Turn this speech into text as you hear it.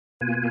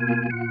And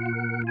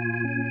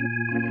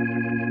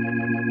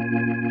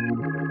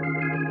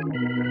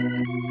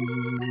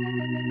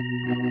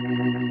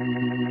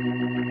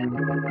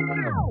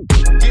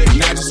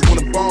I just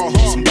wanna ball,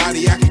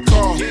 somebody I can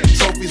call.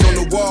 Trophies on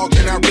the wall,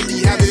 can I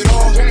really have it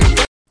all?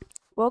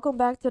 Welcome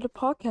back to the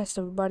podcast,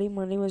 everybody.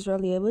 My name is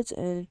Riley Edwards,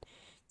 and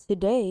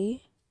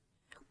today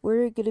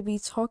we're going to be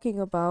talking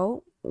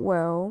about,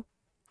 more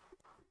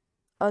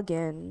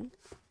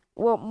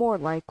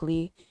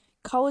likely,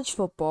 college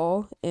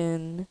football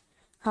and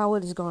how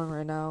it is going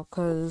right now.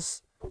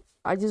 Because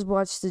I just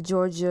watched the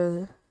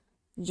Georgia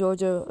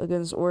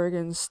against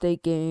Oregon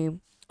State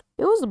game.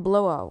 It was a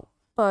blowout,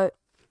 but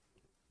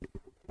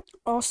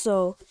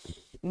also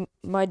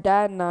my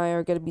dad and I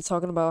are going to be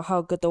talking about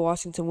how good the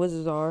Washington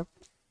Wizards are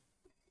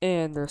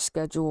and their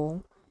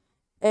schedule.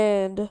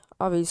 And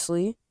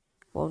obviously,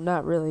 well,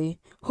 not really,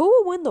 who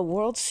will win the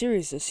World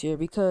Series this year?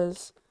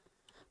 Because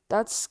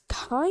that's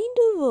kind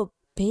of a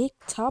big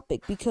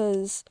topic.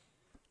 Because,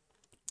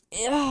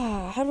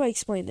 how do I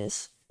explain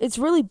this? It's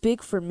really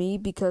big for me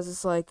because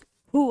it's like,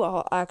 who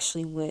will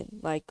actually win?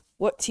 Like,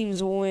 what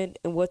teams will win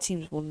and what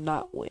teams will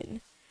not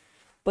win.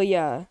 But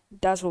yeah,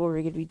 that's what we're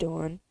going to be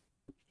doing.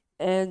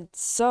 And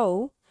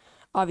so,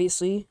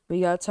 obviously,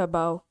 we got to talk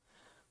about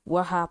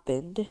what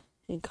happened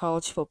in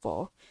college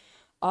football.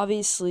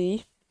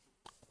 Obviously,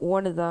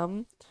 one of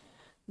them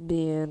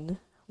being,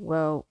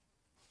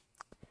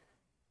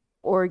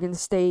 Oregon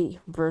State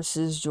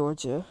versus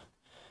Georgia.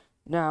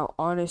 Now,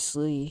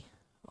 honestly,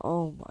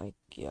 oh my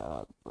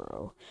god,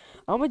 bro.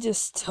 I'm gonna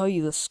just tell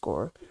you the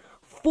score.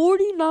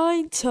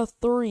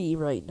 49-3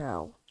 right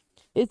now.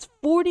 It's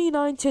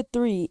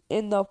 49-3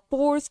 in the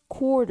fourth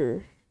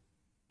quarter.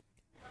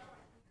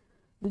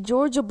 The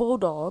Georgia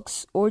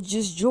Bulldogs, or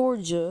just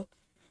Georgia.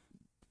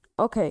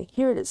 Okay,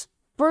 here it is.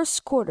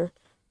 First quarter,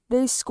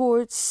 they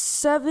scored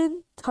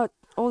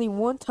only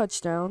one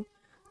touchdown,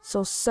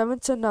 so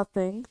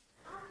 7-0.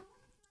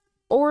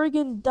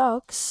 Oregon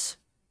Ducks,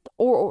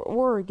 or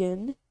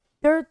Oregon,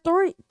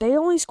 they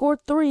only scored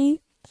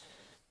 3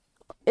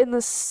 on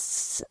the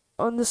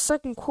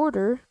second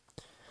quarter,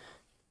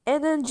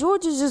 and then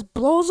Georgia just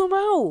blows them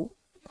out.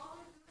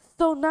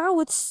 So now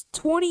it's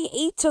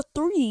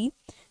 28-3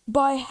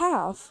 by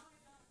half.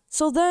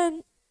 So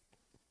then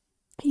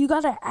you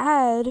gotta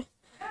add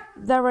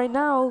that right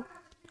now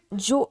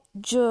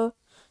Georgia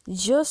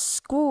just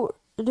scored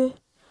in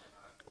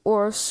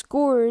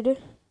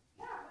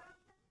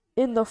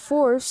the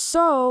fourth.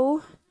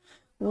 So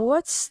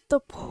what's the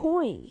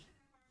point?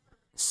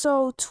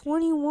 So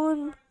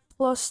 21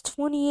 plus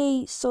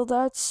 28, so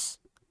that's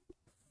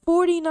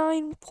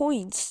 49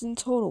 points in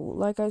total,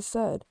 like I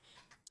said.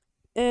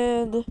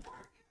 And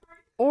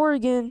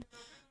Oregon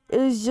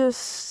is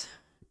just,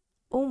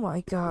 oh my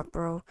god,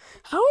 bro.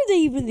 How are they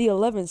even the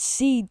 11th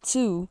seed,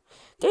 too?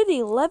 They're the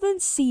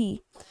 11th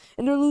seed,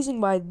 and they're losing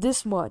by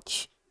this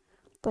much.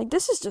 Like,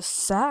 this is just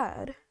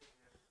sad.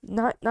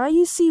 Now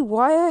you see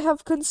why I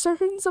have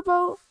concerns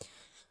about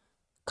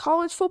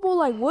college football.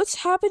 Like, what's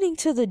happening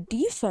to the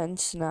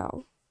defense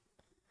now?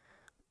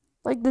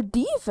 Like, the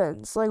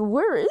defense, like,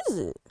 where is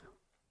it?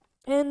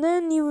 And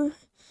then on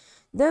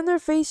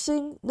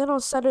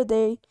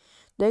Saturday,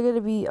 they're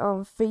gonna be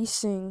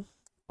facing,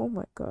 oh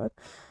my god,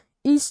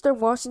 Eastern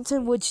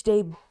Washington, which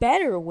they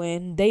better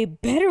win. They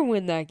better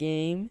win that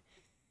game.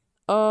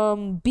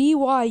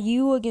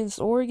 BYU against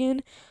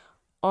Oregon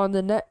on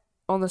the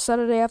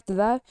Saturday after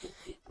that.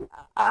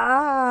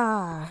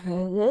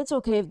 It's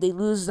okay if they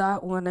lose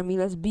that one. I mean,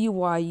 that's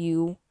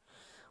BYU.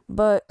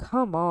 But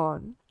come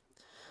on.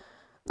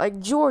 Like,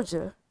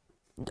 Georgia.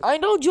 I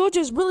know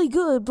Georgia's really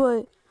good,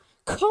 but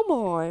come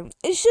on.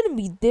 It shouldn't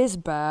be this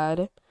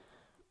bad.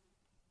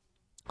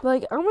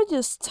 Like, I'm gonna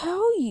just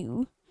tell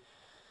you.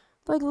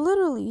 Like,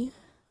 literally,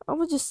 I'm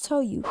gonna just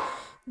tell you.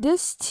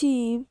 This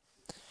team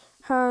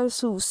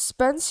has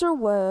Spencer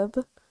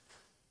Webb,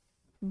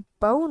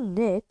 Bo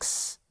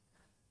Nix.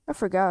 I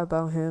forgot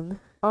about him.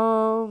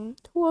 Who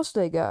else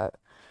they got?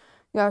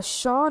 Got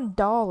Sean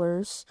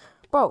Dollars.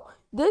 Bro,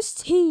 this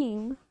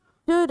team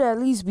should at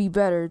least be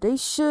better. They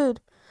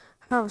should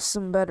have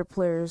some better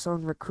players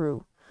on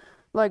recruit.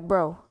 Like,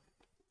 bro,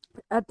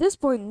 at this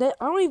point, I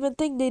don't even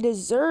think they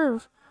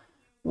deserve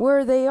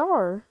where they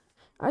are.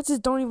 I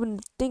just don't even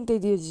think they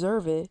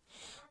deserve it.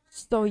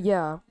 So,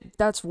 yeah,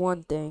 that's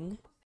one thing.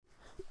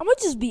 I'm gonna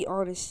just be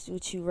honest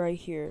with you right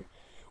here.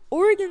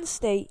 Oregon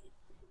State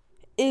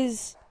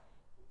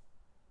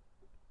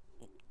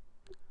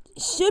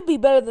should be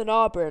better than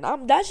Auburn.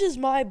 That's just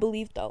my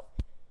belief, though.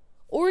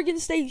 Oregon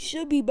State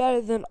should be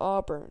better than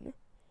Auburn.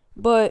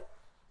 But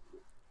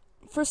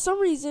for some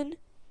reason,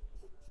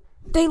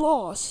 they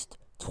lost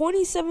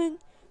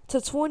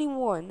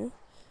 27-21.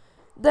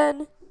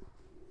 Then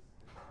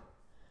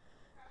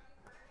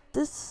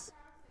this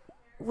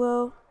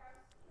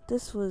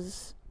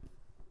was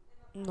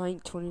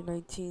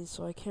 2019,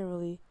 so I can't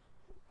really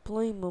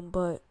blame them,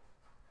 but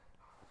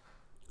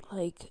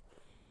like,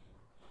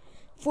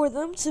 for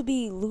them to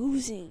be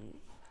losing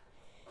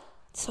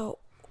to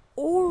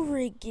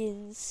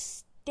Oregon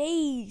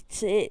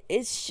State,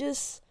 it's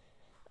just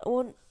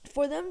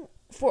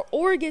for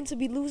Oregon to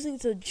be losing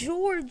to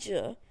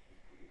Georgia,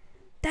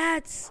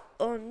 that's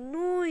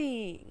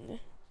annoying.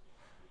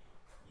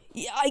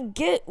 Yeah, I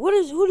get. Who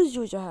does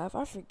Georgia have?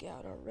 I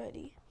forgot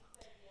already.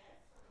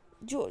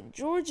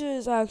 Georgia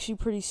is actually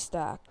pretty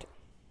stacked.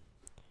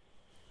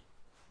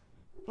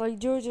 Like,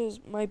 Georgia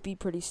might be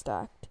pretty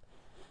stacked.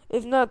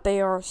 If not,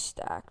 they are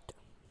stacked.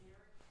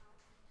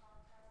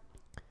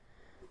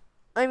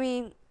 I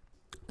mean,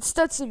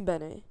 Stetson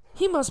Bennett.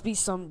 He must be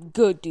some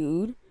good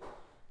dude.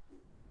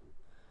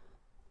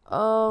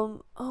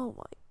 Oh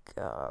my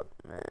god,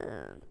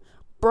 man.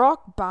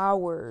 Brock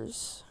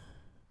Bowers.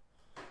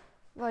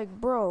 Like,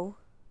 bro,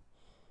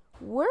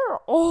 where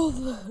are all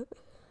the...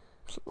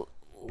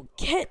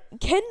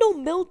 Kendall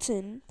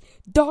Milton,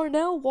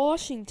 Darnell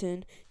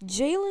Washington,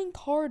 Jalen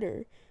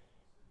Carter,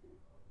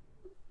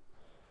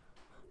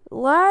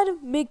 Ladd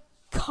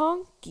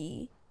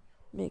McConkey,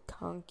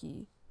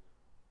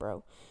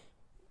 bro,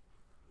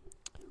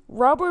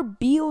 Robert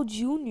Beal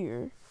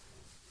Jr.,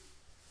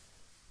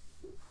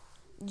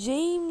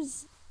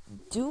 James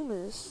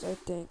Dumas, I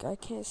think. I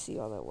can't see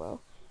all that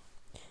well.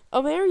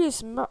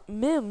 Amarius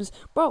Mims.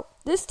 Bro,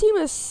 this team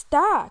is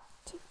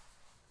stacked.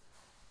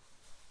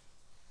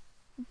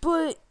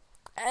 But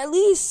at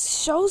least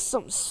show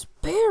some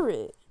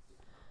spirit.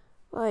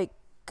 Like,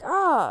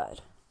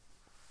 God.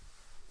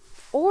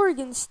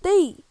 Oregon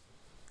State.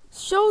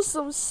 Show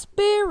some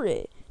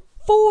spirit.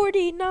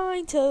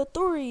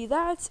 49-3.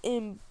 That's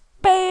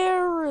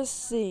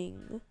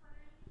embarrassing.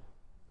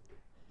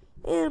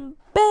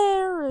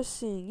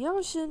 Embarrassing.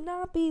 Y'all should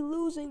not be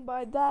losing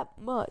by that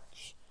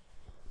much.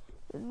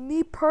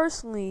 Me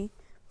personally,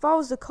 if I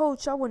was the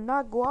coach, I would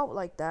not go out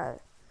like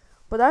that.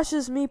 But that's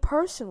just me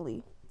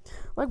personally.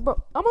 Like,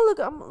 bro, I'm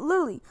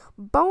literally,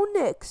 Bo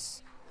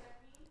Nix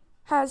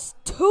has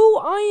 2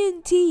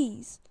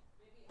 INTs.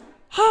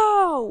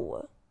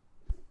 How?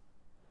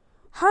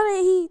 How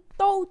did he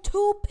throw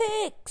 2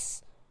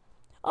 picks?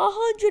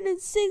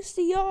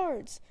 160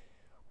 yards.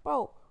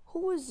 Bro,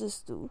 who is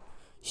this dude?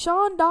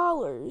 Sean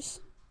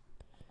Dollars.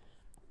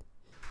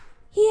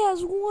 He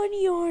has 1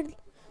 yard.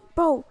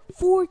 Bro,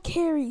 4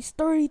 carries,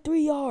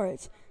 33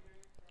 yards.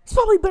 He's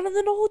probably better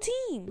than the whole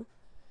team.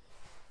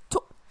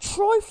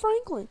 Troy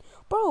Franklin.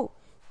 Bro,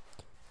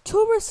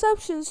 2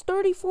 receptions,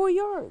 34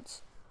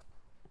 yards.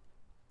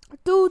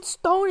 Dude's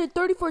thrown it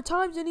 34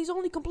 times and he's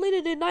only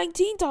completed it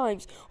 19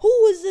 times.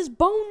 Who is this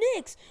Bo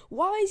Nix?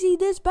 Why is he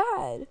this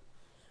bad?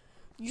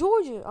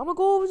 Georgia. I'm going to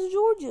go over to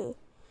Georgia.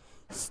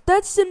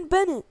 Stetson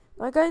Bennett.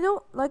 Like I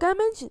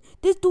mentioned,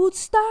 this dude's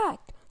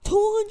stacked.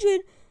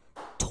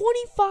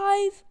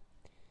 225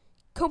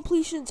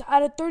 completions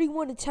out of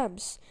 31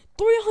 attempts.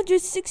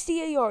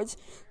 368 yards.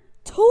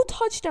 2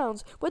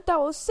 touchdowns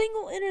without a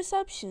single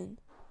interception.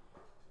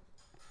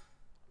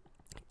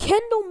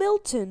 Kendall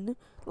Milton,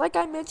 like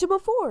I mentioned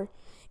before,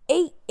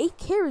 8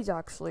 carries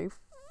actually,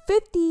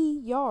 50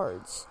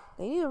 yards.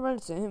 They need to run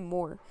to him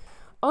more.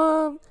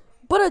 But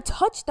a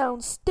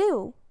touchdown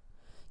still.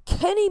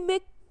 Kenny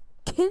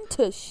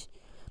McIntosh.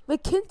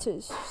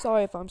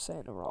 Sorry if I'm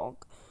saying it wrong.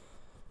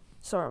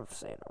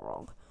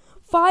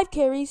 5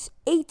 carries,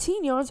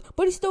 18 yards,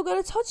 but he still got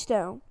a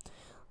touchdown.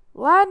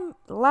 Ladd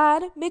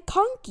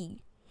McConkey,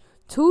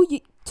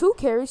 2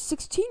 carries,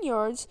 16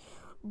 yards,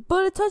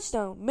 but a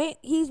touchdown.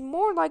 He's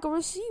more like a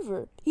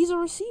receiver. He's a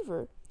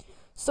receiver.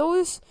 So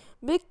is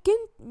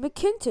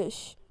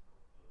McIntosh.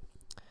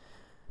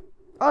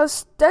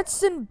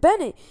 Stetson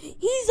Bennett.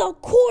 He's a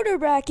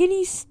quarterback and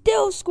he's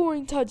still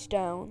scoring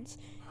touchdowns.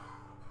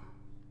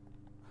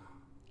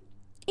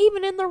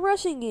 Even in the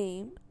rushing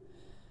game.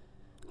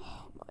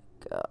 Oh my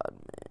god, man.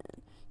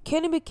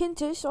 Kenny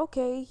McIntosh,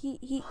 okay.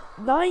 He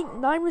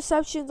 9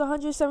 receptions,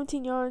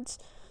 117 yards.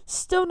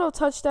 Still no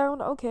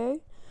touchdown,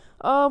 okay.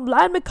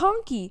 Ladd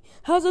McConkey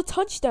has a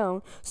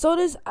touchdown. So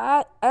does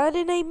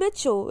Adonai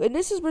Mitchell. And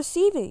this is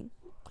receiving.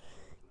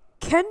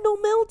 Kendall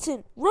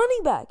Milton,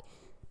 running back.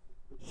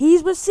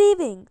 He's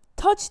receiving.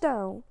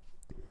 Touchdown.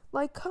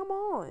 Like, come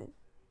on.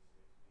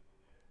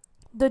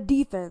 The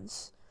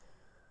defense.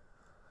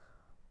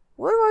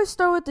 Where do I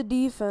start with the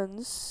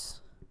defense?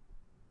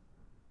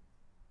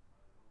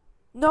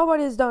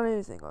 Nobody has done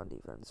anything on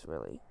defense,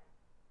 really.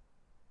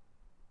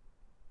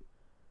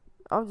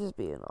 I'm just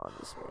being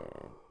honest,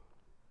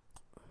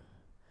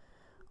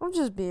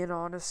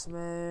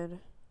 man.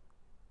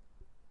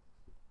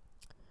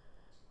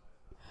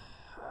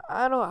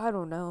 I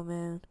don't know,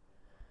 man.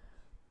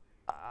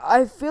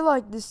 I feel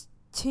like this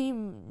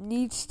team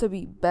needs to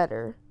be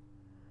better.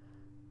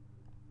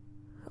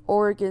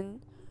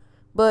 Oregon.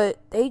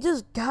 But they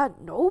just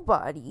got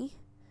nobody.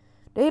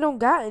 They don't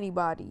got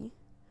anybody.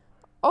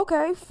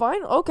 Okay,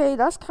 fine. Okay,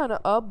 that's kind of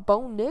up.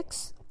 Bo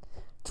Nix,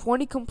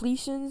 20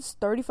 completions,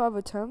 35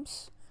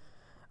 attempts.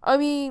 I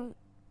mean,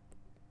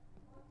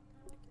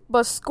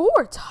 but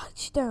score a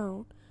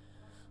touchdown.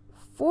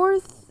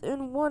 4th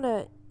and 1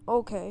 at...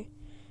 Okay,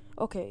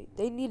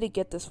 they need to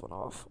get this one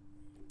off.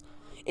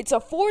 It's a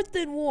 4th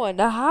and 1.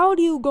 Now, how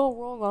do you go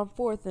wrong on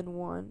 4th and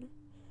 1?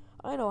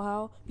 I know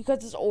how.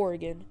 Because it's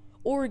Oregon.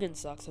 Oregon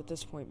sucks at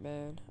this point,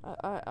 man.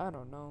 I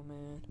don't know,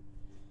 man.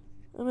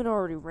 I've been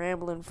already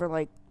rambling for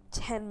like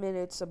 10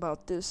 minutes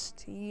about this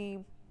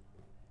team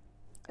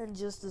and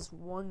just this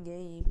one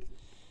game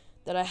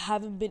that I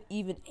haven't been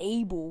even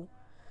able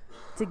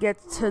to get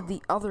to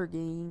the other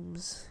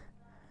games.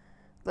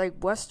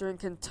 Like Western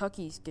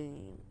Kentucky's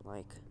game.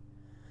 Like,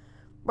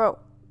 bro,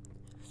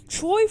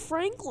 Troy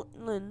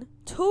Franklin,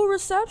 2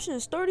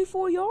 receptions,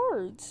 34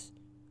 yards.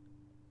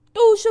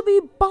 Dude should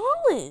be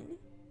balling.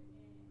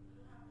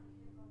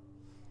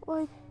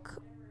 Like,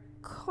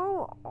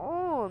 come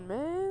on,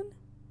 man.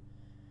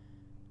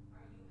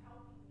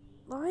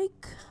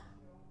 Like,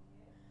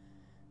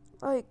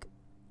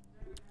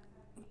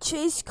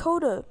 Chase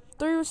Cota,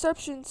 3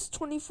 receptions,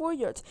 24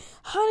 yards.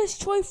 How does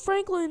Troy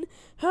Franklin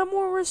have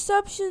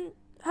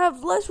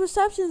less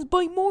receptions,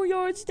 but more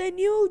yards than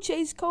you,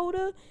 Chase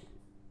Cota?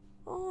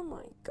 Oh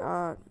my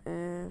God,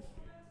 man.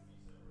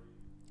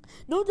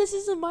 No, this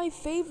isn't my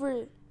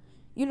favorite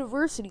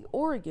university,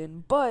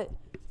 Oregon, but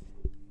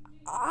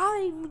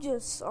I'm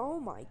just, oh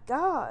my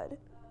God.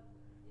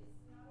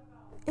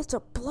 It's a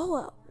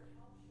blowout.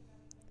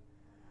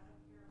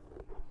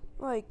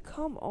 Like,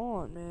 come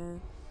on,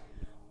 man.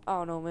 I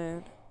don't know,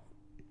 man.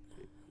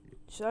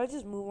 Should I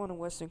just move on to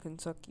Western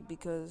Kentucky?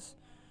 Because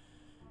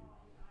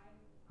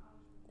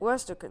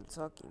Western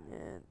Kentucky,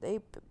 man, they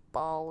been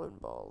balling.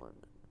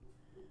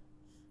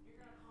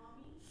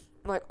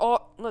 Like,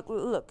 oh,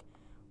 look.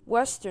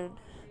 Western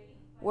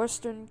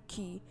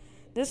Key.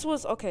 This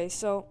was, okay,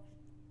 so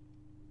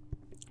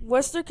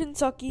Western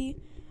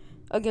Kentucky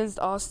against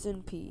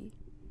Austin Peay.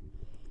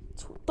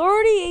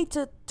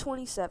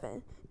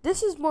 38-27.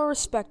 This is more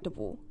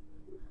respectable.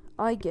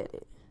 I get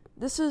it.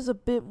 This is a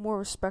bit more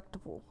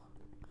respectable.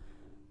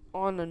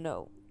 On a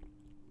note.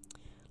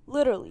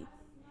 Literally.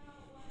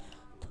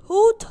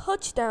 2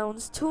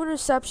 touchdowns, 2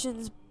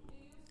 interceptions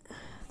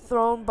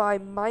thrown by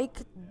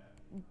Mike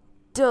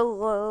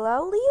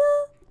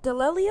Delalio.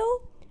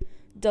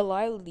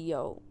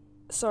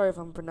 Sorry if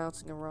I'm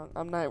pronouncing it wrong.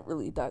 I'm not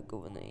really that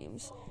good with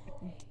names.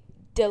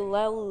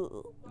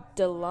 Delalio.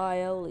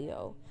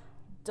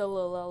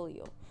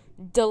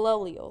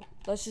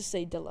 Let's just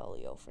say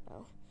Delalio for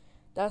now.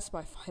 That's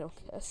my final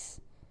guess.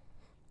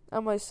 I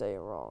might say it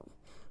wrong.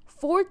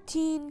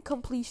 14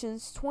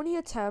 completions, 20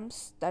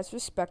 attempts. That's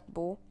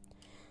respectable.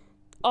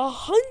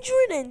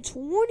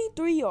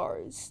 123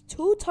 yards,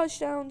 2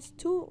 touchdowns,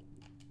 2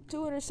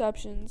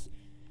 interceptions.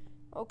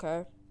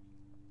 Okay.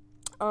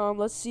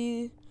 Let's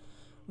see.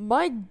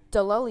 Mike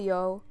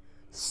Delalio,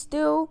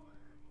 still,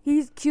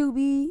 he's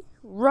QB,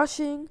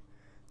 rushing,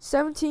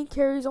 17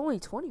 carries, only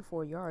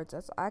 24 yards.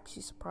 That's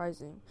actually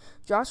surprising.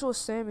 Joshua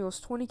Samuels,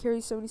 20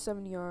 carries,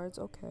 77 yards.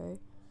 Okay.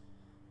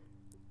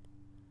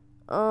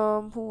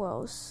 Who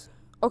else?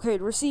 Okay,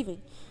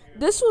 receiving.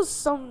 This was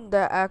something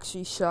that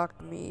actually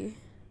shocked me.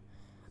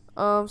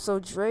 So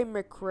Dre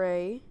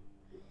McRae,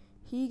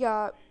 he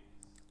got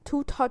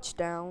 2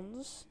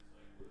 touchdowns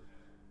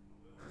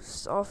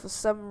off of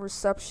 7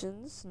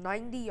 receptions,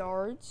 90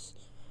 yards.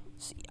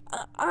 See,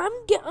 I'm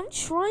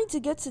trying to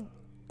get to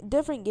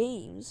different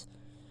games,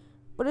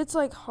 but it's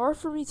like hard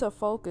for me to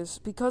focus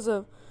because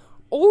of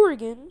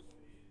Oregon.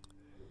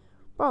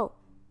 Bro,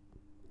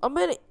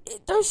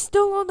 they're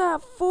still on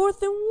that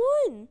 4th and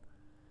 1.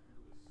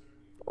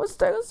 What's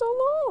taking so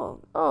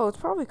long? Oh, it's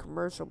probably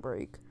commercial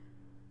break.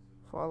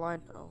 For all I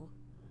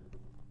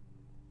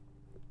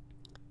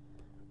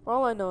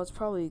know, it's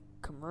probably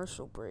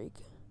commercial break.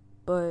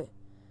 But,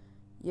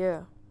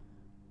 yeah.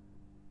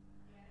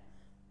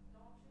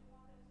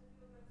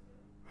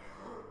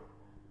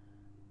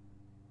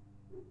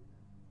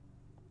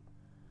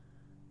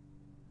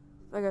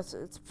 Like I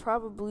said, it's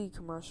probably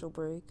commercial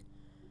break.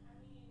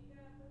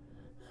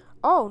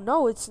 Oh,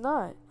 no, it's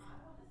not.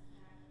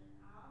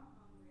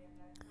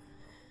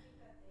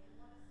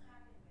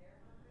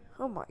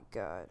 Oh, my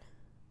God.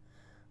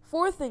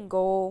 4th and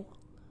goal.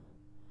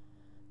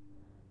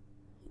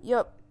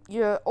 Yep.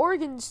 Yeah,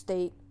 Oregon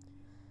State.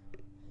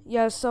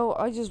 Yeah, so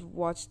I just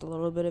watched a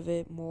little bit of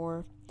it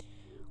more.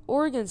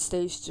 Oregon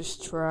State's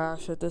just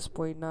trash at this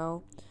point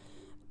now.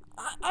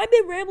 I've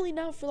been rambling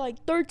now for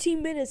like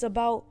 13 minutes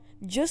about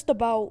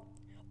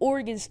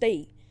Oregon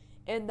State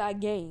and that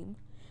game.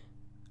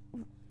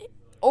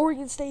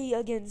 Oregon State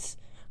against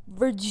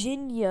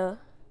Virginia.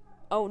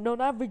 Oh, no,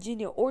 not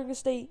Virginia. Oregon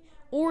State.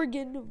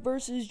 Oregon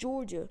versus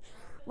Georgia.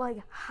 Like,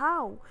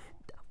 how?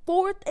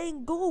 4th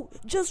and goal.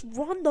 Just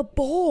run the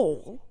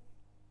ball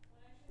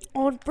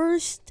on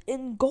 1st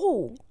and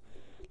goal.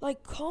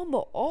 Like, come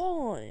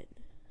on.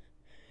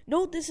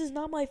 No, this is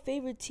not my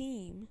favorite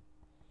team.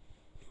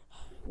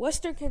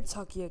 Western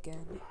Kentucky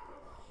again.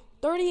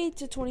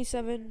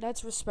 38-27.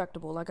 That's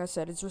respectable. Like I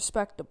said, it's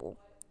respectable.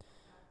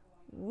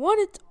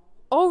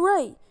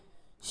 Alright.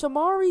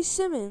 Shamari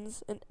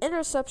Simmons, an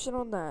interception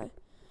on that.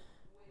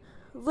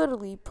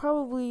 Literally,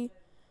 probably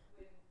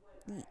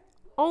the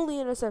only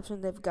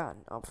interception they've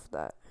gotten off of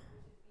that.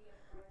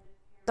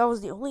 That was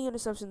the only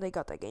interception they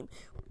got that game.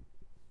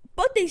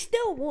 But they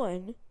still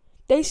won.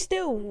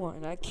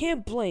 I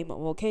can't blame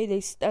them,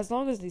 okay? As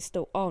long as they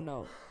still... Oh,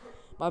 no.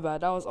 My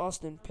bad. That was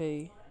Austin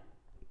Peay.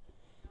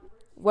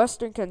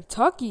 Western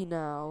Kentucky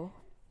now.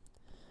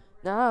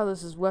 Now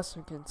this is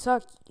Western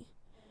Kentucky.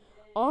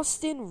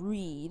 Austin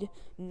Reed,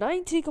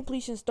 19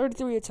 completions,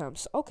 33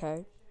 attempts.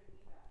 Okay.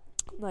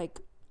 Like,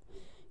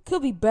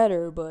 could be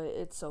better, but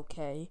it's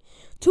okay.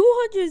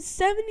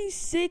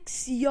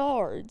 276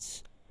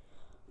 yards.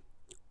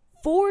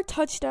 4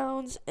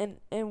 touchdowns and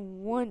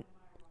 1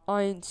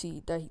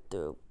 INT that he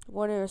threw.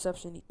 1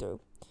 interception he threw.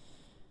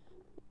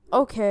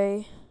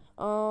 Okay.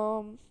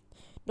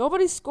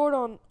 Nobody scored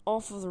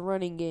off of the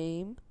running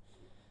game.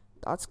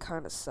 That's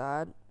kind of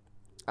sad.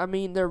 I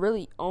mean, their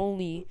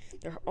only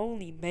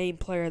main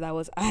player that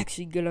was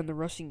actually good on the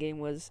rushing game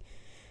was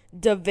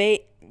Davian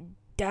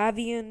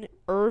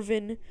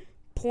Irvin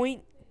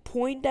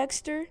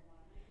Poindexter,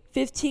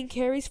 15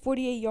 carries,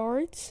 48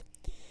 yards,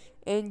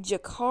 and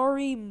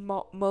Jakari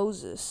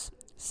Moses,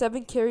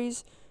 7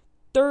 carries,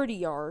 30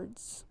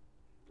 yards.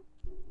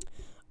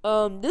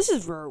 This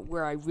is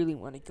where I really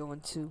want to go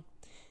into.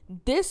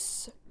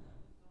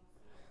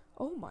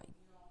 Oh my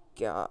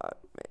god,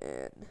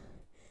 man.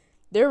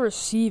 Their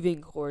receiving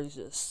core is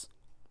just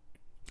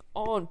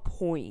on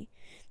point.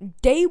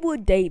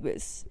 Dawood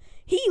Davis,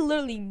 he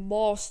literally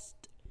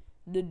mossed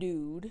the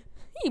dude.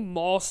 He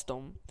mossed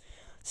him.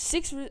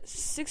 6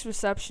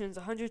 receptions,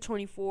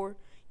 124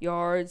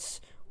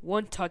 yards,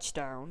 1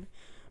 touchdown.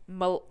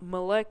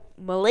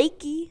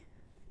 Malaki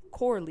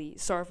Corley.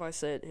 Sorry if I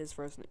said his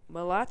first name.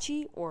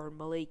 Malachi or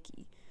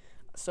Malaki.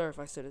 Sorry if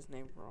I said his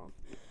name wrong.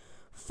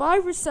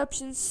 5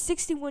 receptions,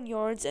 61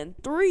 yards, and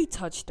 3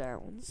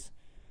 touchdowns.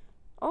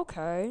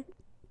 Okay.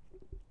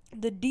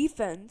 The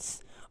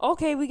defense.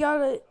 Okay, we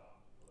got it.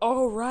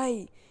 All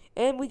right.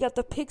 And we got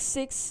the pick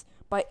 6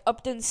 by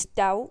Upton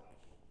Stout.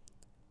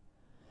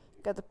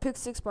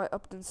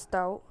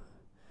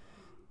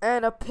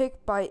 And a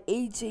pick by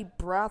A.J.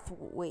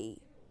 Brathwaite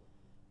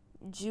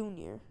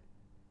Jr.,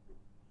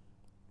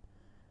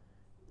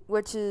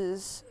 which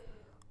is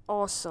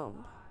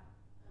awesome.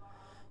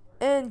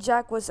 And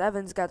Jacquez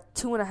Evans got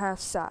 2.5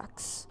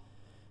 sacks.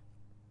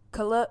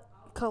 Khalef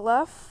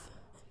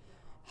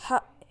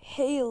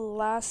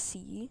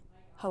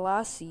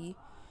Halasi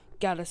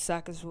got a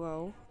sack as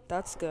well.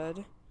 That's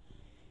good.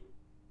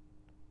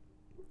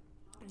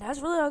 That's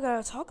really all I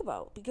gotta talk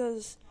about,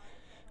 because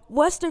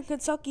Western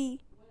Kentucky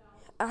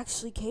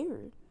actually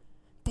cared.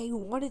 They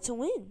wanted to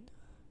win.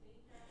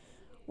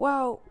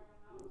 Wow.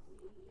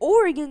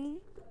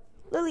 Oregon,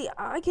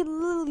 I can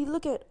literally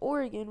look at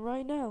Oregon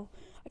right now.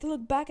 I can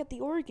look back at the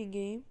Oregon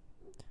game.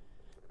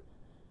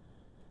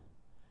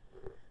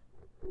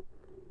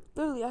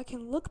 Literally, I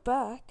can look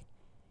back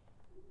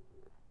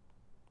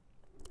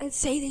and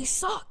say they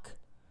suck.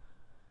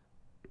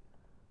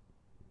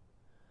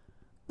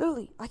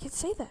 Literally, I can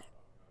say that.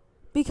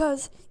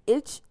 Because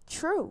it's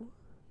true.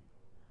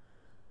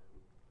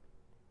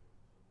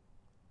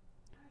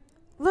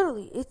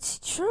 Literally, it's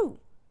true.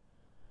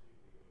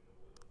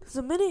 There's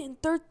a minute and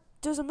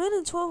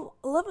 12,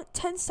 11,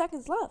 10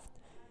 seconds left.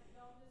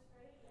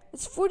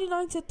 It's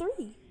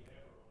 49-3.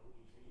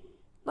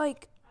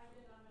 Like,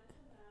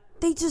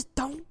 they just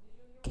don't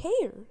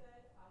care.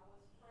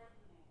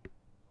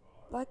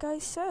 Like I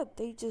said,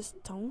 they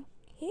just don't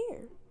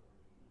care.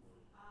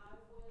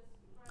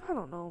 I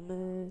don't know,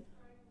 man.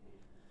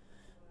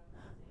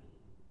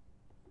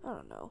 I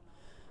don't know.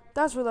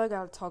 That's what I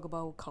gotta talk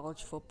about with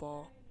college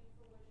football.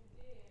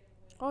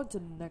 On to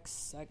the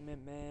next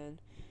segment, man.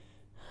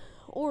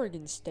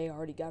 Oregon State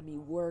already got me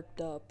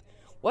worked up.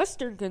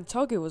 Western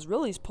Kentucky was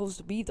really supposed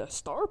to be the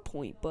star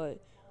point,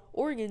 but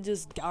Oregon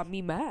just got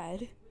me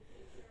mad.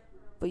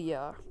 But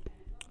yeah.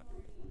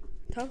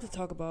 Time to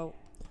talk about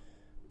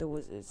the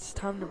Wizards. It's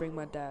time to bring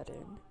my dad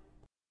in.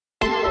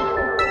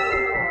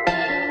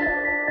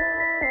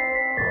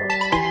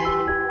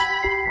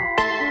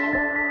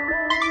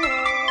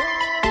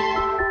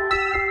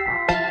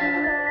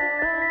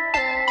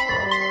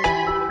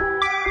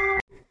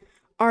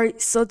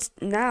 Alright, so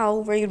now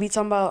we're going to be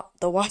talking about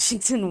the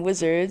Washington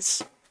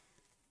Wizards.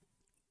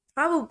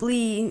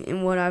 Probably,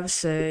 in what I was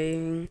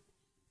saying,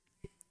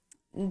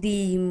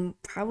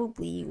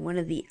 probably one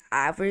of the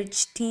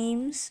average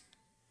teams.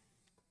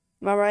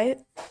 Am I right?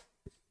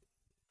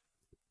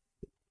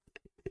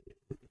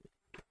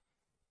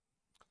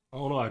 I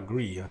don't know. I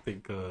agree. I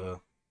think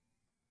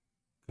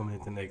coming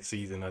into next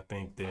season, I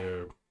think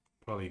they're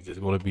probably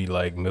just going to be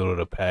like middle of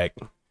the pack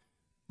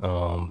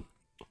in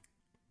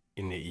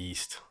the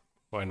East.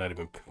 Probably not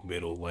even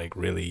middle, like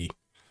really,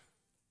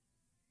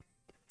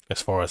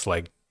 as far as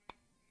like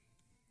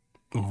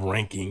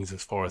rankings,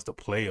 as far as the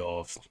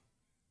playoffs.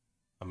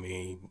 I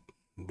mean,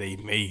 they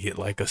may get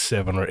like a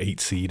 7 or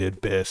 8 seed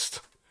at best.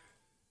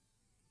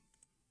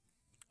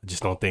 I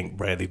just don't think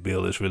Bradley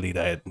Beal is really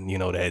that,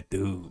 that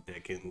dude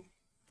that can,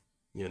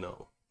 I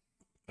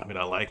mean,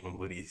 I like him,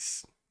 but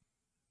he's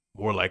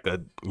more like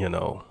a,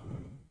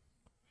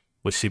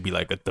 what should be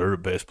like a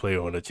third best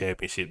player on a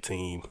championship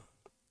team.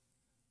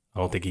 I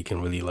don't think he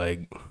can really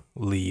like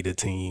lead a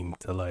team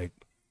to like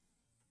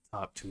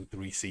top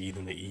 2-3 seed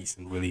in the East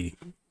and really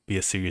be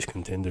a serious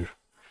contender.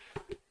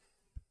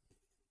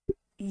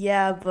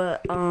 Yeah,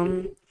 but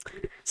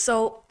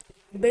so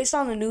based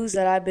on the news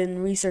that I've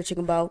been researching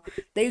about,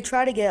 they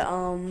try to get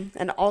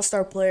an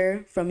all-star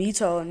player from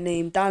Utah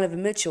named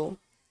Donovan Mitchell.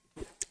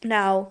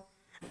 Now,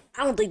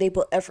 I don't think they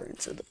put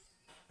effort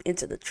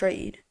into the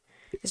trade,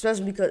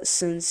 especially because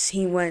especially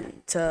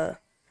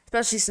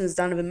since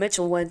Donovan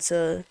Mitchell went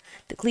to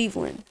the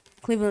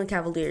Cleveland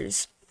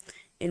Cavaliers,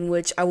 in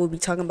which I will be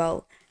talking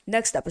about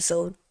next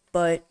episode.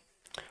 But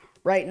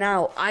right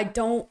now, I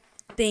don't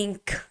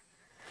think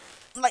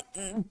like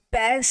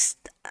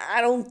best.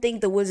 I don't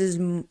think the Wizards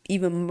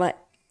even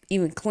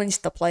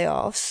clinched the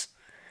playoffs.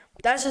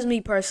 That's just me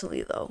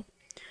personally, though,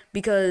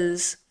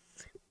 because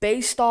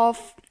based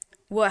off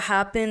what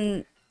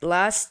happened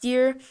last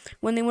year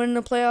when they went in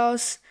the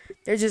playoffs,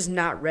 they're just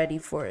not ready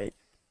for it.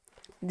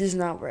 Just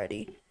not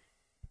ready.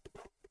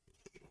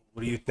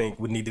 What do you think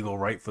would need to go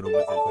right for the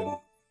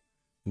Wizards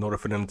in order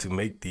for them to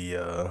make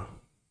in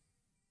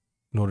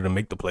order to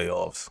make the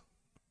playoffs?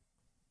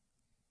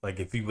 Like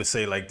if you would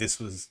say like this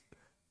was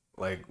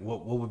like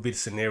what would be the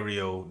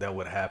scenario that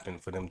would happen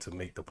for them to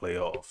make the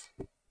playoffs?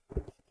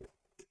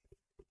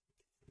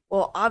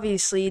 Well,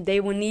 obviously,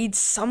 they would need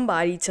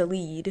somebody to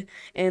lead.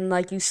 And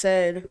like you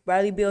said,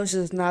 Bradley Beal's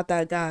just not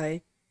that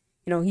guy.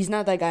 He's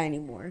not that guy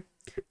anymore.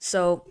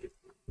 So,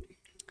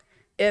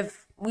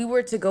 if we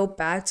were to go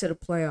back to the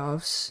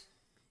playoffs,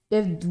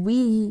 if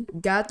we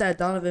got that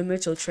Donovan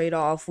Mitchell trade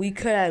off, we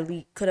could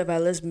have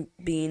at least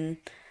been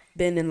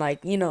in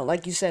like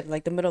like you said,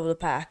 like the middle of the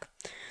pack,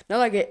 not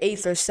like an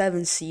eighth or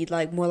seventh seed,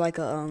 like more like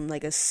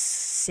a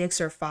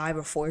 6 or 5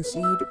 or 4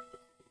 seed.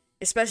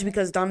 Especially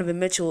because Donovan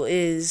Mitchell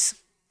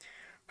is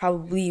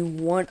probably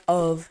one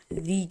of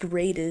the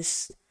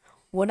greatest.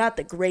 Well, not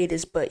the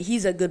greatest, but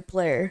he's a good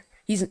player.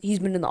 He's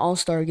been in the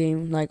All-Star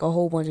game like a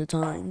whole bunch of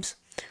times.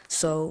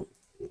 So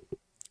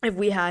if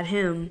we had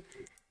him,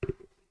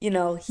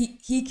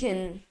 he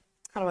can.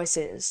 How do I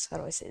say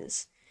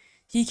this?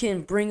 He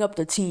can bring up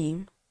the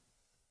team.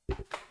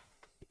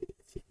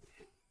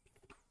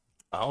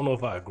 I don't know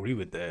if I agree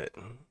with that.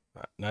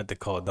 Not to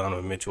call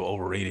Donovan Mitchell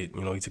overrated.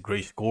 He's a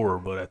great scorer,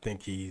 but I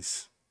think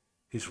his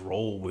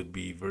role would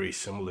be very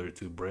similar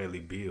to Bradley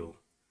Beal.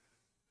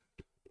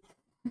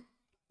 I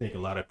think a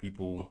lot of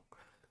people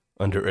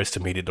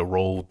underestimated the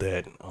role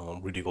that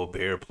Rudy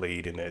Gobert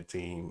played in that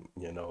team,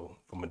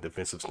 from a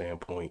defensive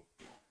standpoint.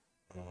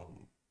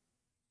 Um,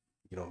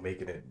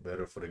 making it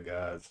better for the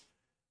guys,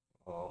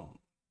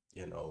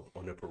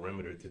 on the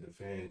perimeter to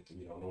defend,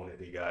 knowing that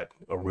they got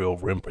a real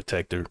rim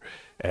protector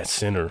at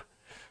center.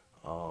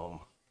 Um,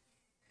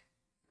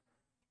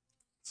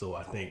 so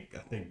I think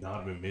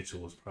Donovan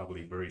Mitchell was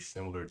probably very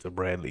similar to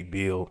Bradley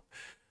Beal.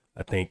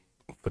 I think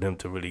for them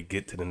to really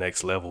get to the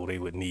next level, they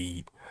would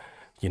need,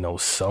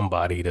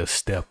 somebody to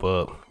step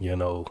up,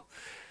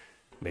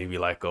 maybe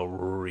like a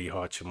Rory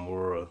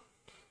Hachimura.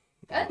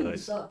 That dude But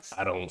sucks.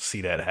 I don't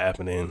see that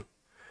happening,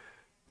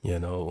 you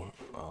know,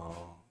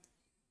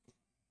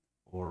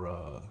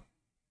 or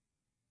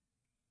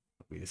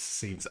it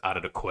seems out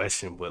of the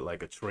question, but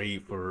like a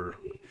trade for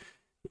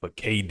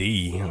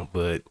KD,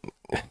 but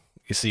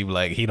it seems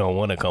like he don't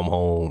want to come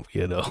home.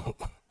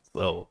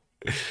 So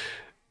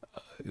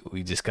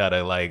we just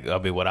gotta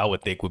what I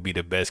would think would be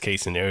the best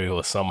case scenario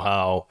is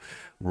somehow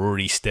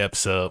Rudy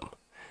steps up,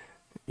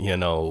 you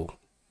know,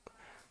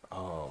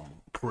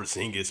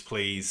 Porzingis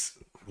plays,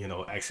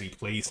 actually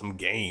plays some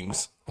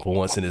games for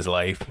once in his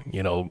life,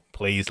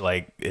 plays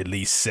like at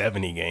least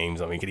 70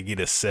 games. I mean, could he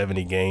get us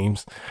 70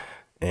 games?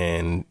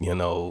 And,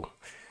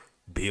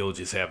 Bill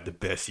just have the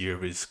best year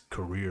of his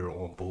career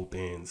on both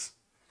ends.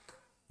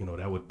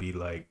 That would be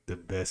like the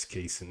best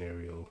case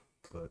scenario,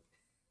 but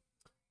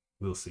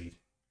we'll see.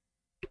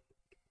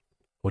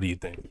 What do you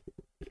think?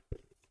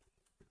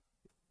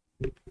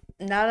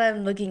 Now that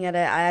I'm looking at it,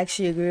 I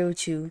actually agree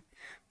with you.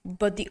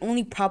 But the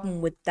only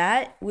problem with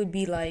that would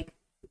be like,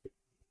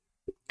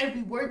 if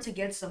we were to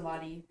get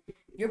somebody,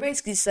 you're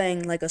basically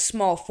saying like a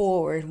small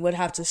forward would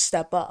have to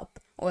step up,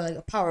 or like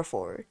a power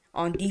forward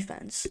on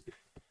defense,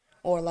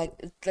 or like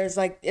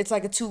it's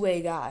like a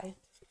two-way guy,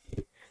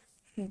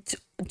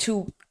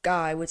 two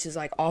guy, which is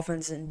like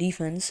offense and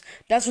defense.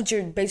 That's what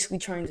you're basically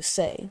trying to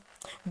say.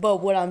 But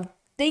what I'm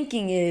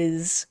thinking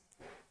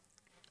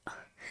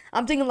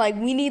like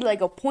we need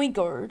like a point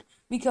guard,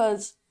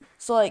 because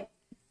so like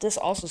this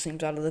also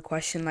seems out of the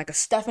question, like a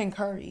Stephen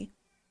Curry.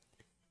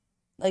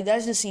 Like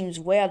that just seems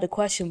way out of the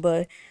question,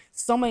 but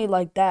somebody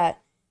like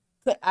that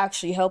could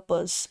actually help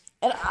us.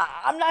 And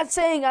I'm not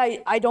saying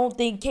I don't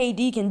think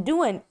KD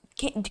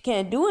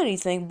can't do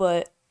anything,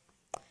 but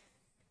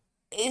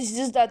it's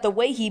just that the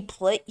way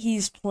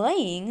he's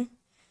playing,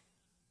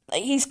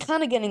 like he's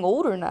kind of getting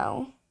older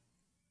now.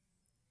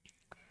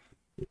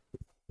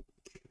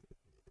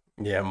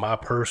 Yeah, my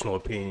personal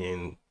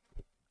opinion,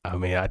 I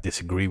mean, I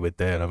disagree with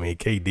that. I mean,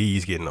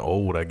 KD's getting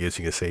old, I guess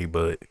you could say,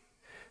 but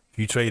if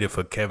you traded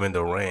for Kevin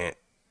Durant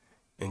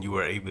and you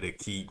were able to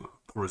keep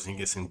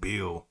Porzingis and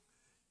Bill,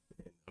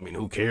 I mean,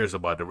 who cares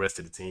about the rest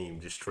of the team?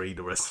 Just trade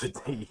the rest of the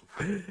team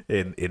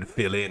and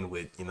fill in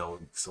with,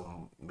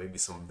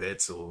 some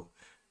vets or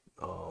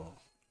um,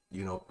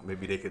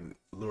 maybe they could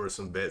lure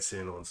some bets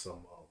in on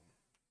some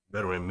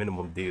veteran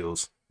minimum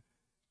deals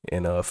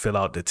and fill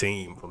out the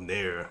team from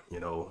there.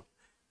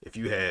 If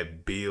you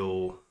had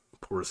Bill,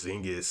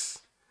 Porzingis,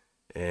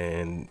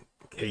 and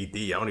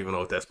KD, I don't even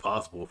know if that's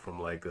possible from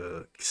like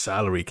a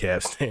salary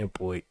cap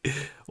standpoint,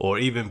 or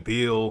even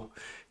Bill,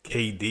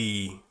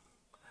 KD.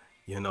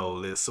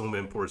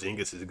 Assuming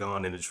Porzingis is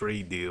gone in the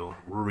trade deal,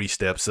 Rui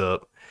steps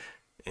up,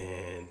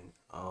 and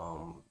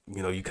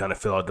you kind of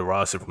fill out the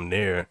roster from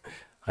there.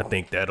 I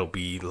think that'll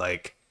be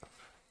like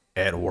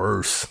at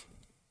worst,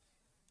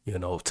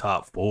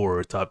 top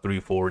four, top 3,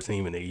 4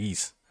 team in the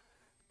East.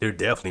 They're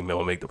definitely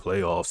gonna make the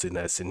playoffs in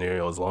that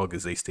scenario as long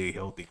as they stay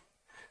healthy.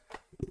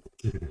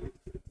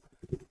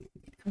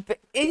 But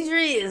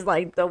injury is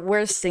like the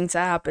worst thing to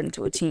happen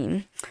to a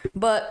team.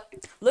 But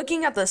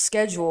looking at the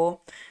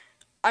schedule,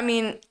 I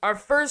mean, our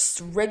first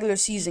regular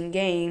season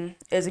game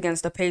is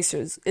against the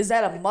Pacers. Is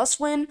that a must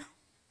win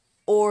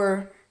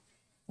or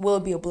will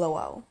it be a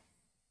blowout?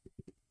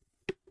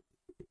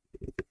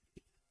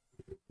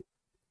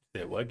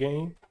 That what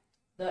game?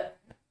 The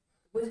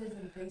Wizards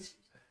and the Pacers.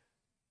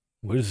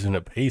 Wizards and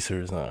the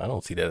Pacers. I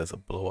don't see that as a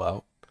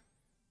blowout.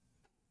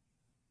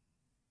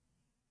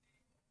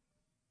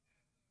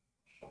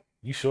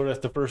 You sure that's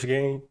the first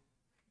game?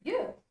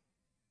 Yeah.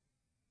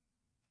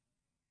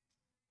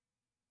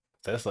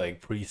 That's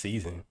like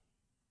preseason.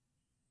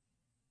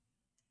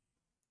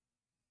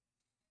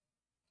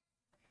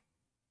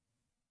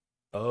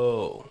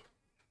 Oh.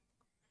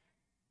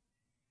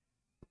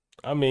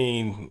 I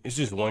mean, it's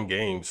just one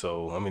game,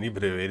 so I mean,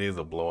 even if it is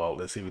a blowout,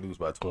 let's say we lose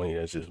by 20,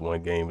 that's just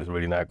one game. It's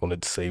really not going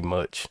to say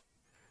much.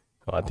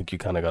 I think you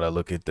kind of got to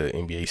look at the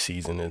NBA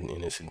season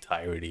in its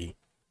entirety.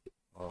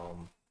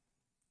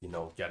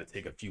 Got to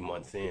take a few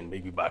months in,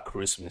 maybe by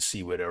Christmas,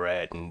 see where they're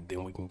at, and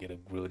then we can get a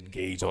real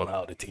gauge on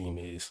how the team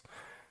is.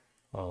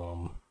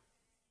 Can't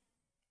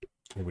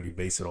really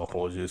base it off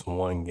on just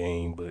one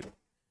game, but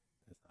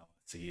that's how I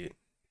see it.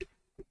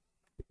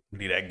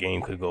 Really, that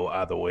game could go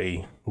either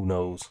way. Who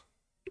knows?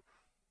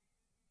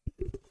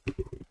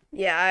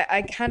 Yeah,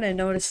 I kind of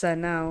noticed that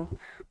now.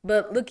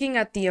 But looking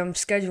at the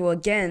schedule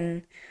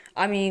again,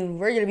 I mean,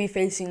 we're going to be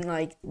facing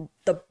like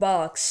the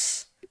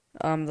Bucks,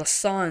 the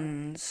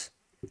Suns,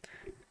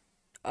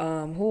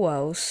 who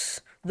else?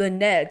 The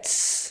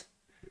Nets,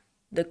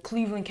 the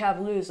Cleveland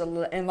Cavaliers,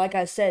 and like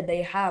I said,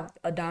 they have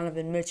a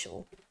Donovan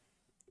Mitchell.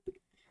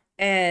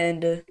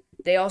 And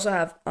they also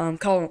have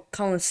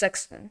Colin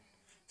Sexton.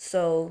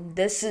 So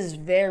this is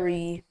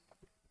very,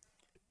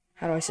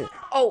 how do I say it?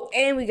 Oh,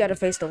 and we got to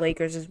face the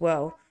Lakers as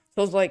well.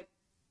 So it's like,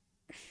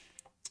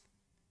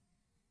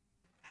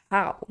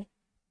 how?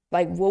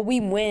 Like, will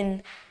we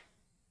win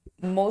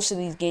most of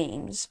these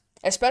games?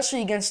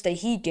 Especially against the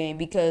Heat game,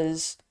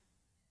 because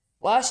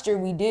last year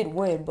we did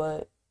win,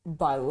 but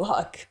by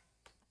luck.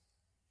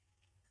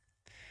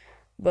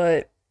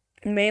 But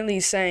mainly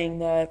saying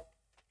that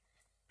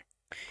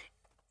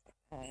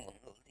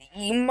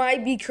you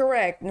might be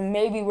correct.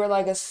 Maybe we're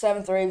like a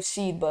 7th or 8th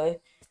seed,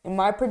 but in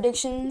my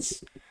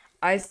predictions,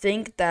 I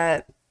think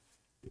that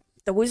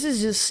the Wizards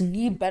just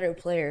need better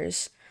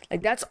players.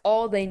 Like, that's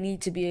all they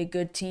need to be a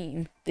good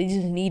team. They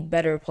just need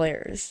better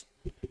players.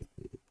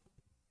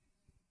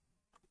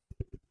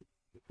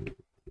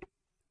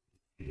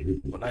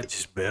 Well, not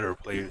just better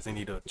players. They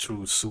need a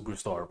true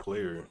superstar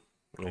player.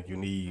 Like, you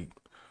need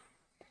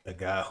a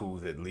guy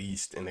who's at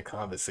least in the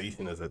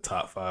conversation as a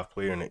top 5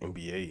 player in the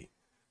NBA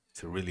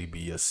to really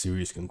be a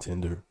serious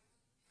contender.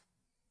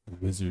 The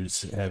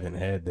Wizards haven't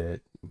had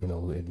that,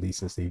 at least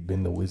since they've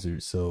been the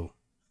Wizards. So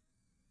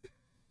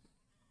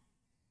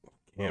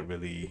can't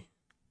really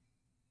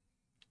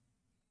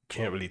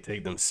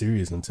take them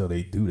serious until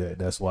they do that.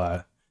 That's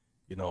why,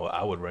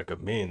 I would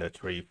recommend a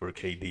trade for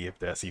KD if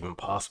that's even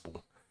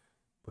possible.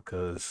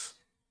 Because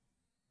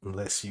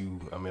unless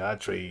I'd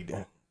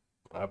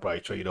probably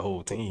trade the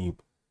whole team,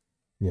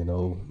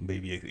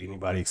 maybe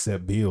anybody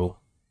except Bill,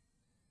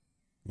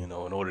 in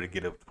order to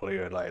get a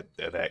player like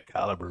that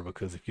caliber.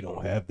 Because if you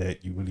don't have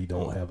that, you really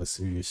don't have a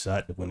serious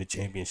shot to win a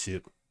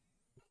championship.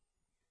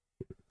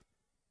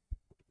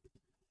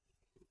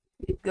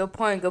 Good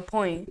point.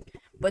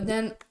 But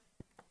then,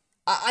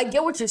 I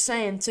get what you're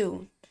saying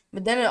too.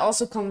 But then it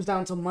also comes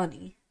down to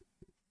money.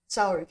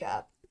 Salary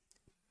cap.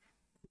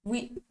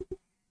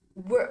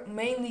 We're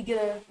mainly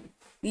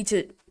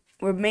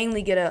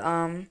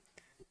gonna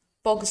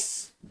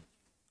focus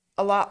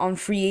a lot on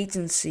free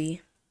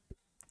agency.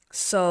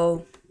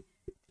 So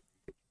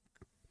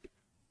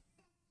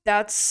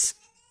that's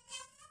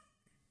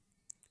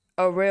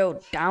a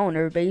real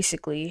downer,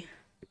 basically.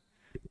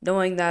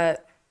 Knowing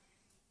that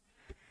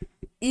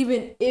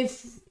even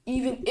if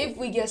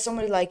we get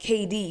somebody like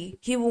KD,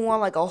 he will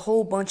want like a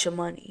whole bunch of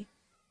money.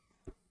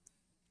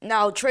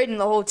 Now, trading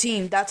the whole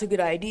team, that's a good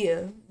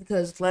idea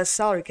because less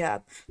salary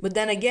cap. But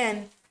then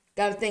again,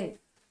 gotta think,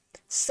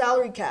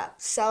 salary cap.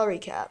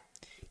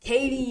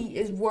 KD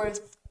is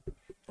worth,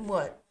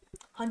 what,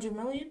 100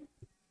 million?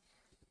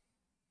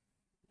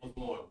 What's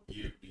more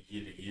year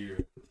to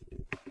year?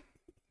 I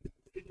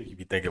think you'd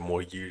be thinking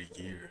more year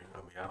to year. I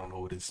mean, I don't know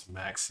what his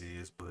max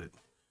is, but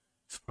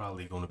It's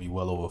probably going to be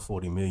well over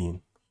 40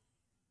 million.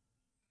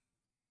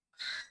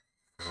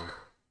 So,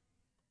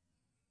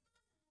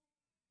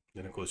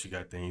 then of course you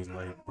got things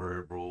like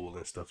Bird Rule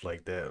and stuff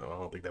like that. I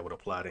don't think that would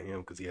apply to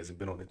him because he hasn't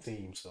been on the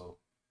team. So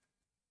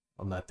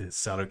I'm not the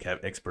salary cap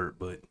expert,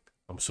 but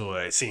I'm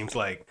sure it seems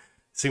like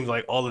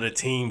all of the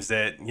teams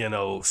that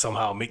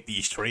somehow make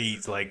these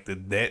trades, like the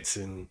Nets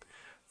and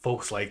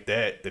folks like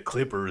that, the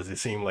Clippers, it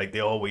seems like they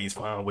always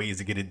find ways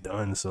to get it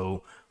done.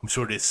 So I'm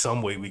sure there's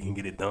some way we can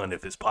get it done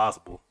if it's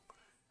possible.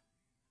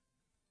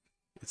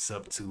 It's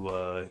up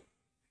to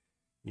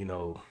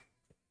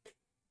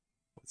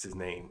what's his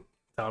name?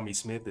 Tommy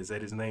Smith, is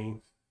that his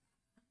name?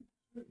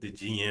 The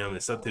GM.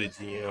 It's up to the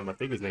GM. I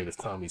think his name is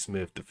Tommy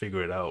Smith to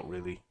figure it out,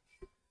 really.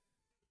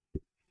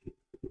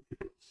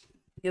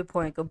 Good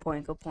point.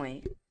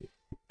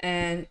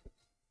 And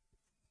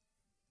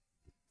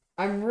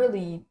I'm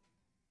really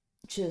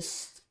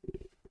just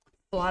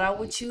flat out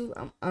with you.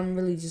 I'm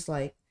really just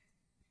like,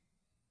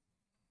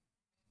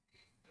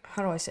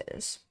 how do I say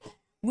this?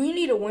 We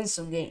need to win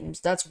some games.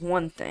 That's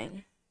one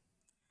thing.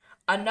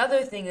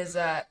 Another thing is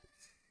that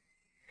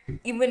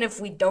even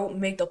if we don't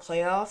make the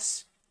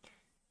playoffs,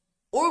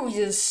 or we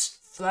just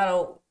flat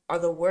out are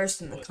the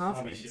worst in the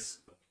conference.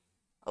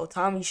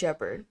 Tommy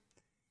Shepard.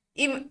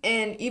 Even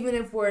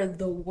if we're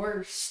the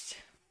worst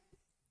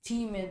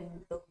team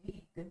in the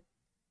league,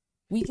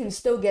 we can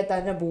still get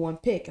that number 1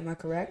 pick. Am I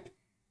correct?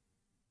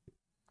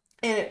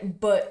 And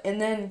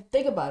then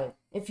think about it.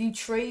 If you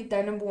trade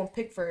that number 1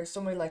 pick for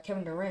somebody like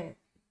Kevin Durant,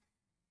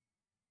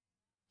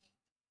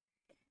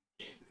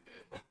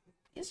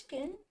 yes, you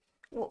can.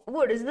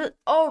 What is it?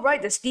 Oh,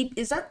 right, isn't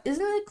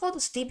it called the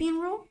Stepien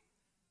rule?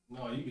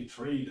 No, you can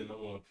trade the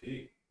number 1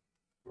 pick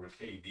for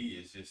KD.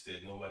 It's just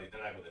that they're not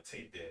going to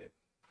take that.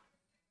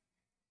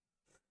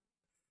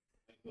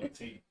 They're going to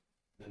take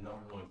the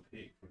number 1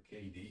 pick for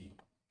KD.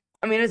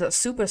 I mean, it's a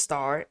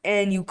superstar,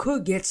 and you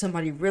could get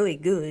somebody really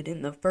good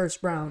in the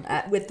first round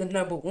with the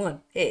number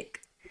 1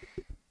 pick.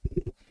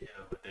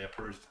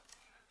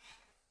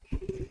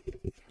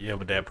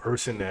 But that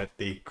person that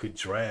they could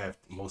draft,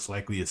 most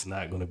likely it's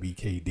not going to be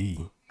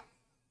KD.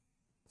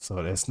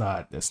 So that's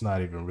not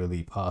even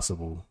really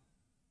possible.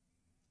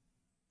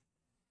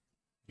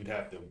 You'd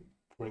have to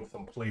bring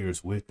some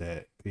players with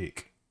that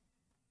pick.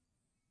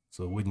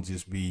 So it wouldn't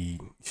just be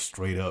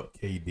straight up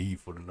KD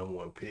for the number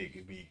 1 pick.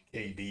 It'd be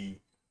KD,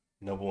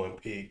 number 1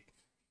 pick,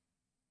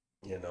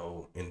 and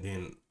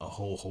then a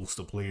whole host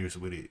of players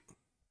with it.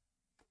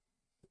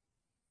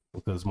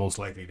 Because most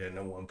likely that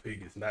number 1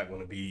 pick is not going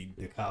to be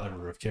the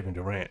caliber of Kevin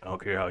Durant. I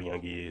don't care how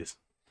young he is.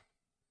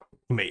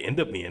 He may end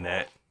up being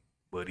that,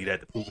 but he'd have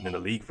to prove it in the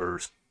league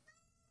first.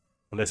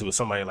 Unless it was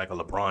somebody like a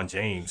LeBron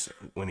James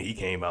when he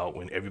came out,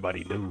 when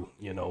everybody knew,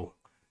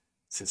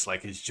 since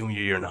like his junior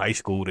year in high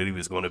school that he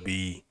was going to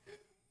be,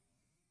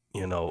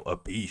 a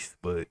beast.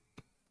 But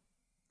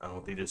I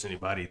don't think there's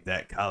anybody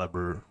that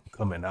caliber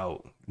coming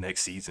out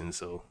next season,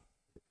 so.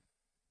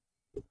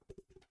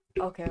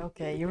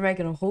 Okay. You're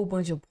making a whole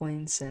bunch of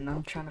points, and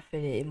I'm trying to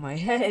fit it in my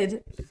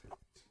head.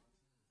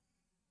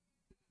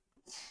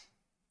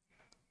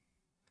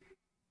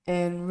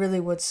 And really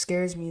what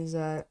scares me is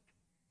that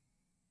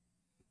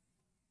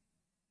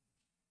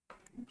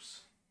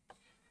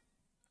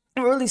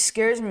what really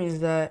scares me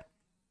is that,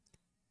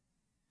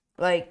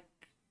 like,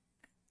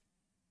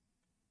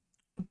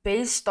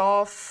 based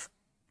off,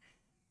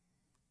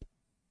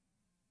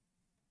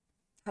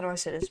 how do I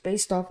say this?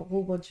 Based off a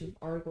whole bunch of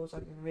articles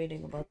I've been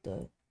reading about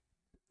the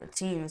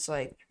team, it's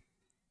like,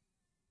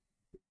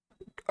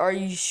 are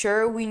you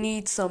sure we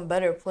need some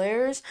better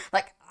players?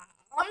 Like,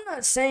 I'm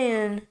not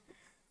saying,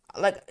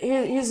 like,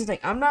 here's the thing.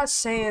 I'm not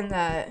saying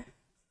that,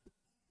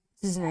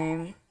 what's his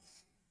name?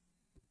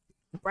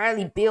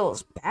 Bradley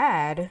Beal's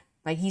bad.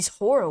 Like, he's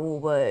horrible,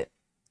 but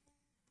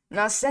I'm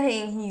not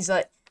saying he's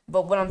like,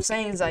 but what I'm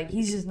saying is, like,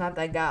 he's just not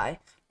that guy.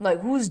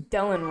 Like, who's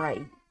Delon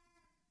Wright?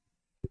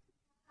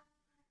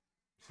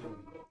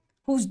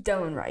 Who's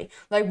Delon Wright?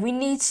 Like, we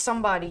need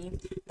somebody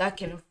that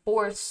can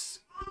force.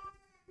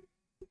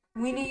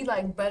 We need,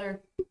 like,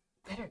 better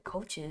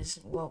coaches.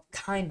 Well,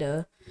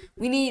 kinda.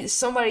 We need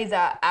somebody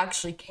that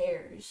actually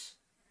cares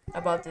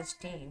about this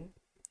team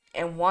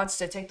and wants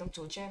to take them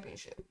to a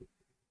championship.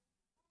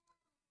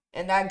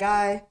 And that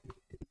guy,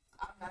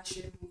 I'm not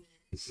sure who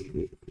it is.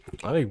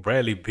 I think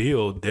Bradley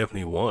Beal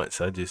definitely wants.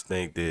 I just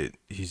think that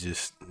he's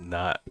just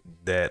not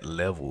that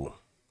level.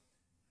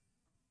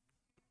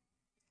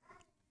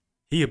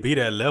 He'll be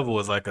that level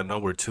as like a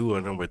number 2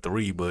 or number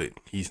 3, but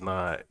he's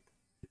not,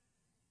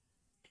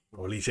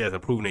 or at least he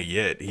hasn't proven it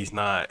yet. He's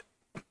not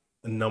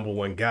a number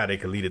 1 guy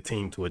that can lead a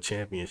team to a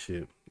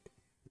championship.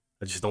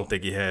 I just don't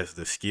think he has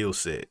the skill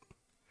set.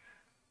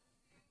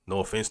 No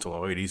offense to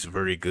him, he's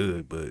very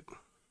good, but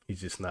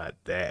he's just not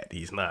that.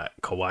 He's not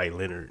Kawhi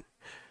Leonard.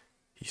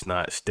 He's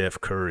not Steph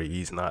Curry.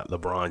 He's not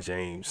LeBron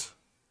James.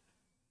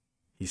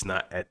 He's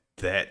not at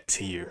that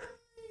tier.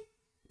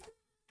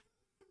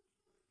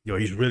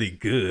 He's really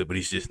good, but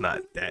he's just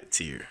not that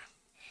tier.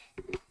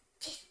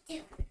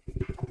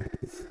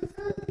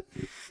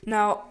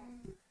 Now,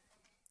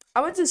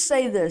 I would just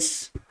say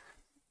this.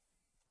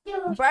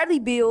 Bradley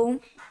Beal,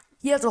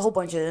 he has a whole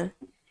bunch of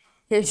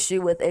history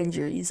with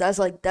injuries. That's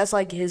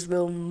like his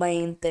real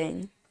main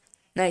thing.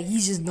 Now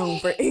he's just known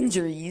for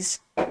injuries.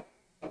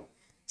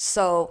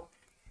 So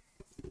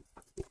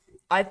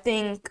I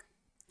think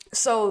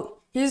so.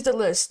 Here's the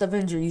list of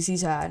injuries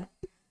he's had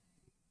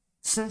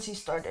since he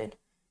started.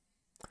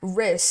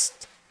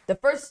 Wrist. The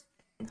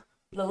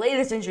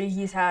latest injury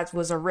he's had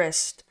was a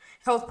wrist.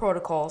 Health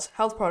protocols.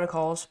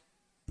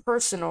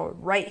 Personal,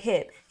 right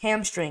hip,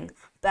 hamstring,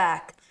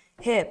 back,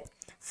 hip,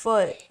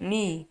 foot,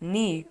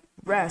 knee,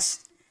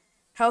 rest.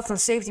 Health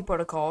and safety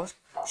protocols.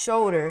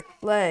 Shoulder,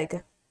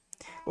 leg,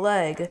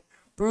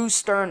 bruised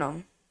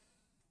sternum.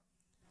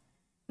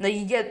 Now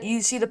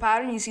you see the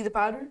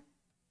pattern?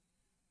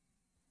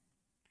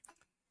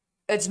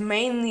 It's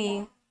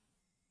mainly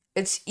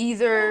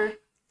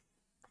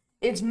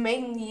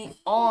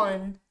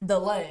on the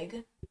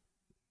leg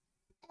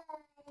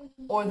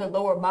or the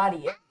lower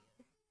body.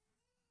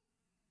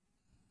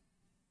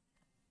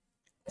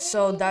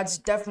 So that's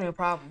definitely a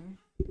problem.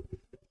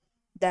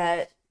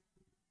 That's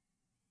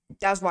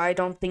why I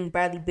don't think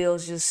Bradley Beal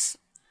is just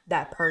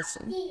that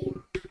person.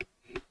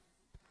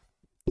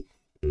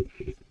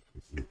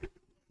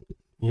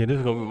 Yeah, this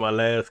is gonna be my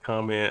last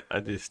comment. I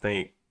just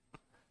think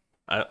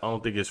I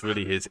don't think it's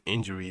really his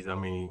injuries. I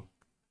mean,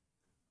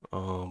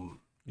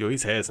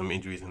 he's had some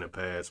injuries in the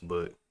past,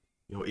 but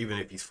even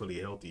if he's fully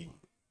healthy,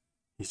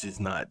 he's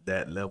just not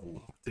that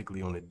level,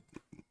 particularly on the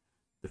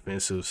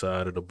defensive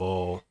side of the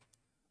ball.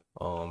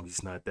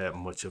 He's not that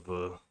much of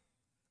a,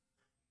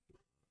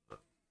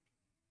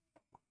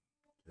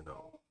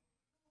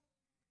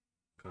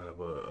 kind of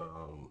a,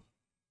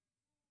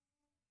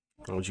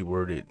 how would you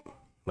word it?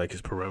 Like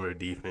his perimeter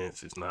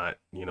defense is not,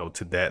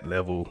 to that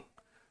level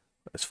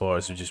as far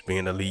as just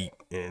being elite.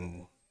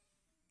 And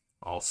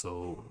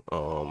also,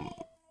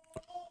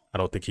 I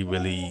don't think he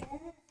really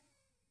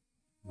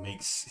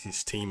makes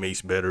his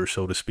teammates better,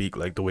 so to speak,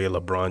 like the way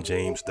LeBron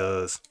James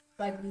does.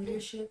 Like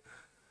leadership.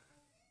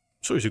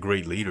 So he's a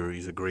great leader.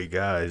 He's a great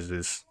guy. It's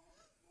just,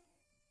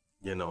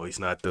 he's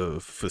not the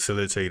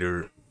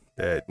facilitator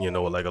that,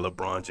 like a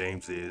LeBron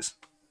James is.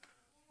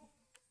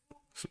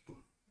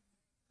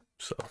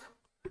 So.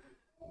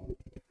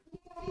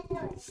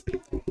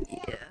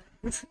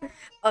 Yeah.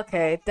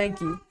 Okay, thank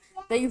you.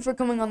 Thank you for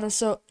coming on the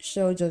show,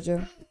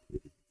 Jojo.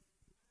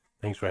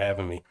 Thanks for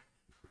having me.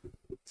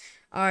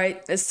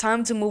 Alright, it's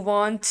time to move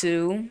on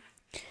to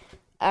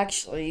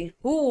who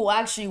will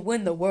actually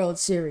win the World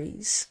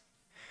Series.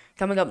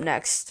 Coming up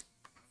next.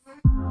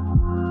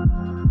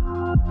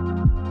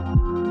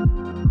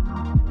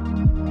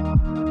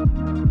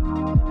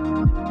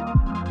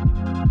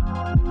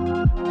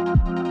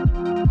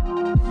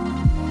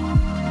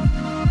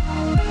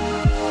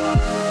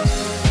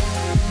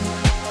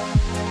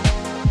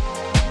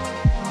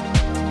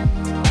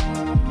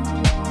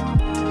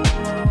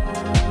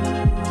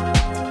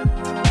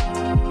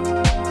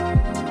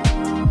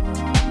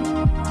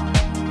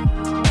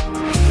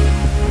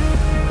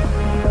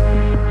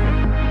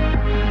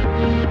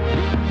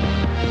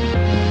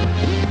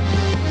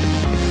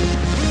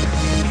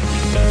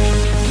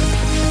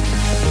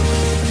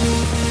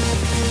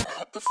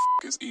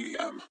 Is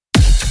EDM.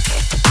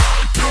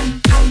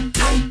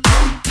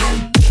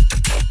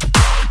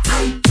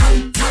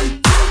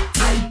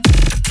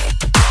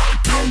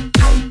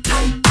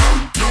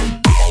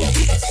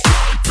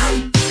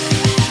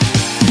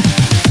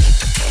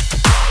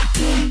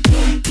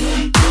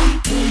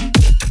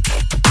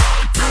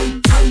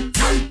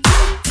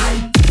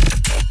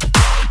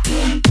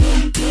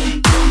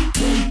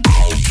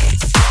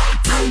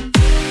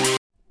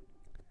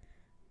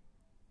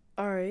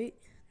 Alright,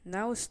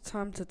 now it's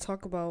time to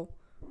talk about,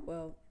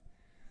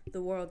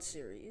 the World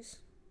Series.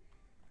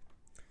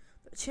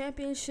 The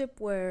championship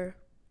where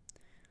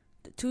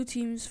the two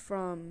teams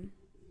from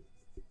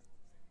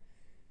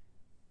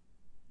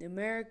the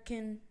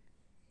American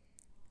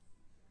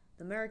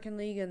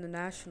League and the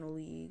National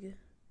League,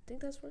 I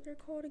think that's what they're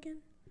called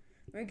again?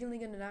 American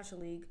League and the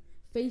National League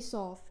face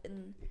off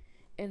in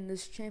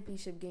this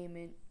championship game,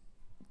 and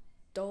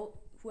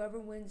whoever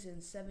wins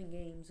in 7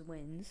 games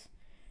wins.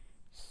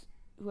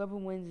 Whoever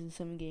wins in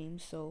 7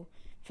 games, so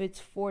if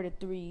it's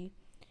 4-3,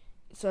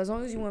 so as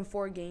long as you win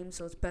 4 games,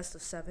 so it's best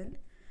of 7,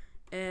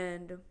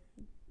 and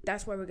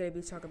that's why we're going to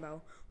be talking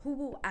about who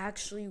will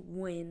actually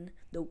win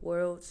the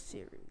World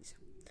Series.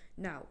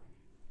 Now,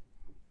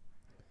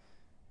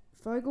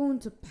 if I go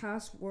into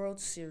past World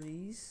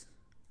Series,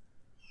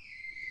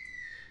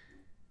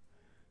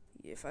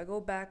 if I go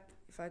back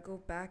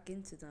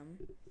into them,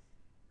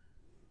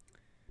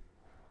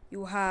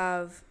 you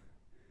have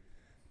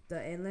the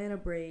Atlanta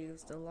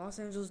Braves, the Los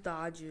Angeles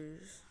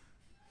Dodgers,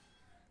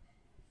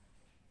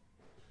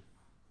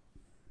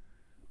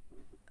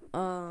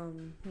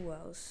 who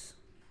else?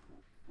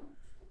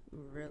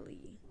 Really?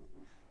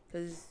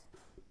 Because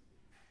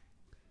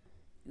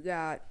you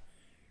got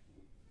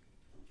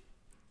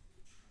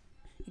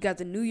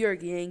the New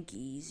York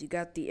Yankees, you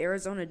got the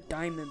Arizona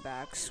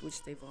Diamondbacks, which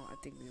I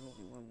think they've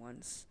only won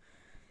once.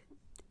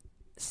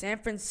 San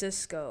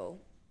Francisco,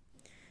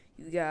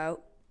 you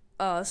got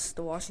us,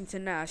 the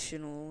Washington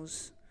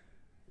Nationals.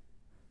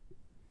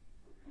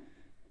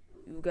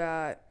 You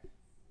got,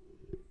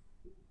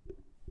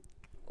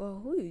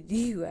 well, who do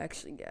you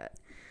actually got?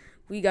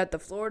 We got the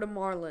Florida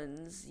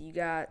Marlins. You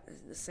got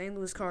the St.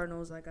 Louis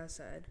Cardinals, like I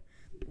said.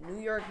 New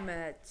York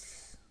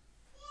Mets.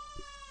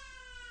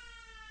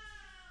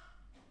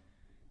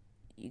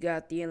 You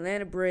got the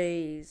Atlanta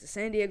Braves, the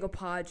San Diego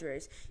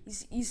Padres.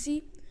 You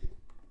see,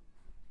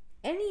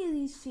 any of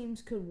these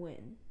teams could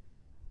win.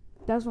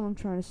 That's what I'm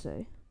trying to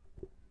say.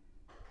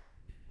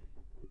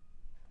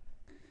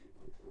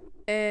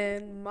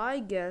 And my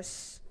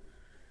guess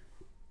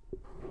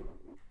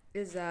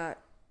is that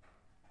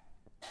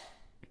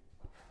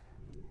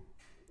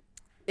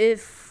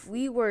if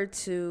we were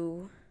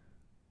to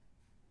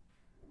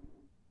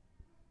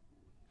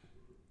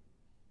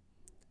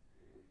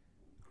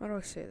how do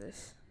I say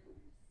this?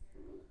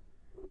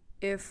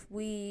 If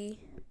we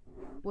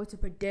were to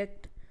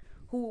predict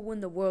who will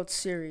win the World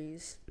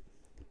Series,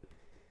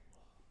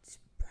 it's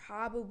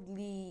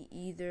probably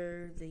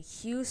either the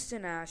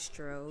Houston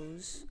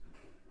Astros,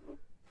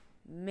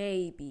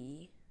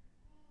 maybe.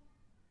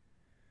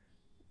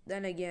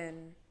 Then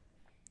again,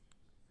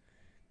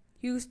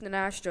 Houston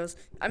Astros.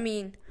 I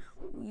mean,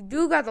 we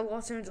do got the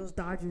Los Angeles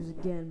Dodgers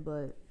again,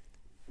 but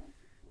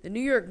the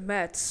New York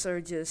Mets are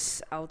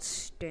just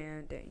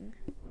outstanding.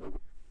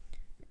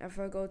 If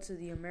I go to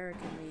the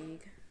American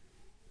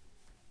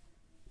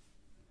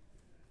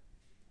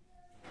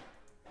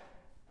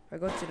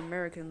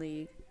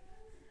League,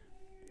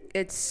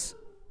 it's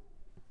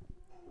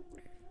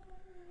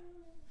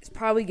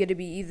probably going to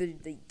be either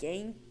the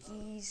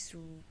Yankees,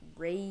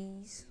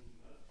 Rays,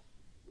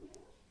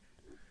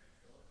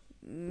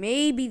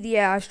 maybe the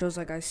Astros,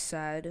 like I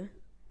said,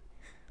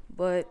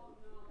 but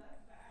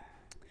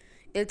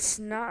it's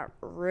not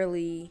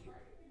really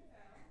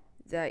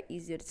that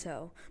easy to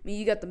tell. I mean,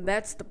 you got the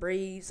Mets, the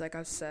Braves, like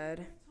I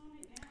said,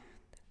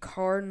 the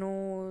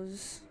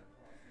Cardinals,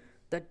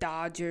 the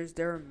Dodgers.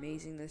 They're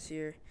amazing this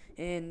year,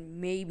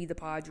 and maybe the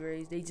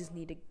Padres. They just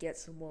need to get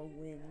some more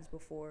wins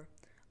before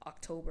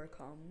October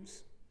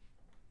comes.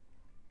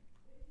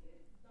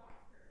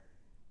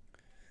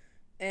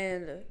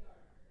 And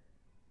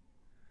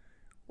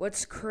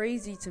what's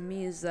crazy to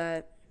me is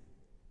that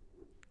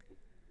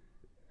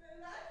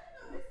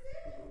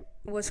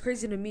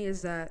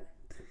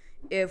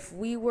if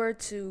we were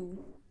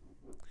to,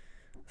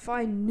 if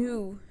I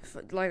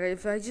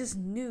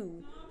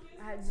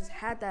just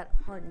had that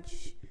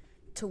hunch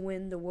to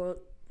win the world,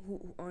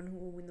 who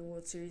will win the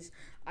World Series,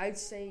 I'd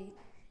say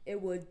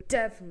it would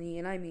definitely,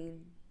 and I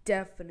mean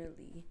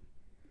definitely,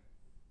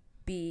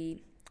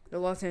 be the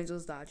Los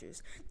Angeles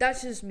Dodgers.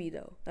 That's just me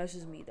though.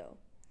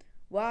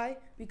 Why?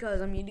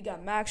 Because, I mean, you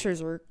got Max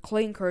Scherzer,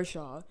 Clayton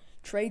Kershaw,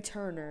 Trey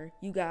Turner.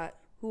 You got,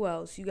 who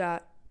else? Who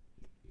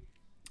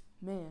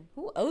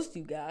else do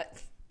you got?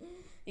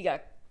 You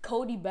got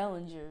Cody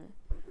Bellinger.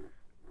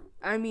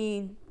 I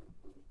mean,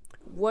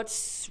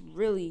 what's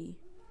really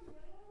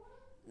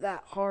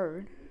that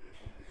hard?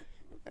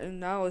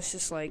 And now it's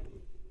just like,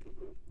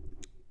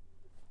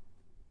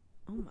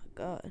 oh my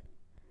God.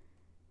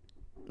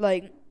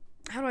 Like,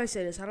 how do I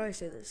say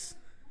this?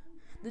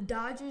 The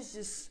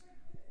Dodgers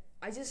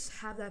I just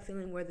have that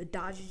feeling where the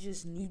Dodgers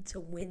just need to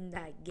win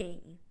that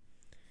game.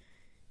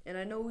 And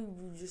I know we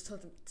were just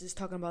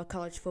talking about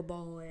college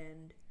football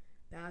and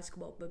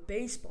basketball, but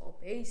baseball,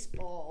 it's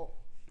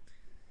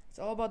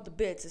all about the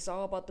bits.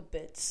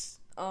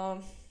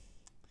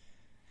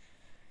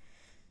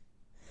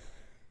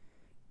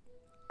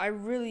 I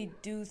really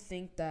do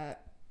think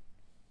that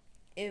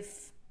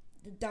if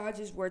the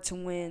Dodgers were to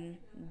win,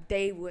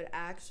 they would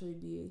actually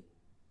be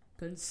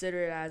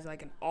considered as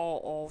like an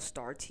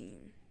all-star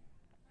team.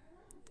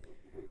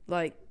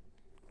 Like,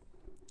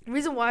 the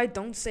reason why I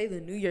don't say the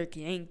New York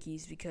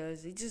Yankees,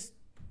 because they just,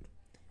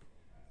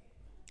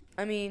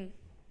 I mean,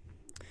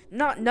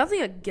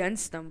 nothing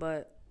against them,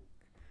 but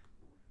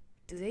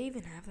do they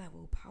even have that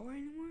willpower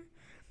anymore?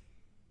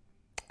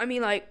 I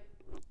mean,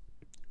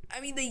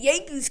 the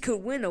Yankees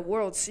could win a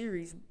World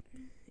Series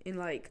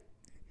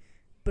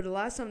but the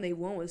last time they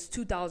won was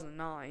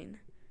 2009.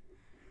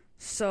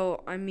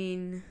 So, I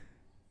mean,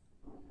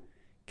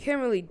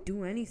 can't really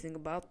do anything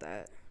about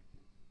that.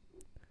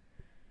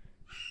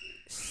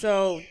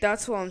 So,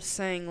 that's what I'm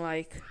saying,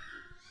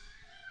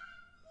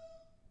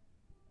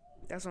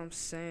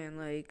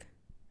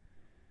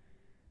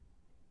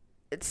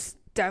 it's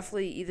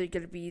definitely either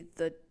going to be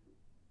the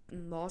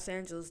Los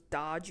Angeles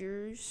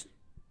Dodgers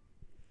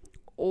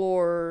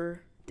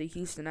or the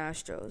Houston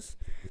Astros.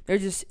 They're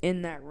just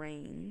in that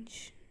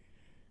range.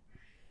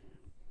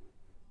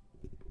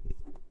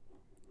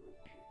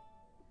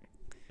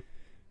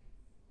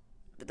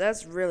 But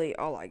that's really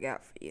all I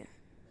got for you.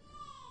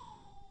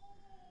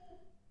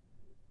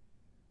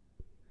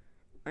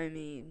 I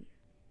mean,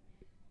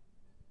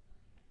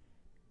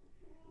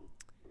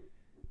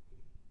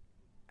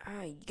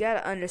 you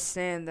gotta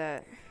understand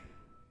that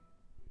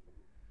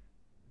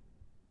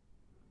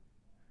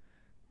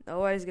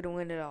nobody's gonna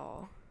win it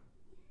all.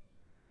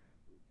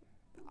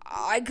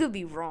 I could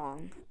be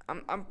wrong.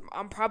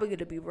 I'm probably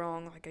gonna be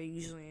wrong, like I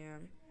usually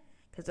am,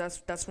 cause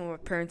that's what my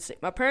parents say.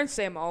 My parents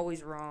say I'm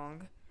always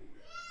wrong,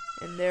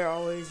 and they're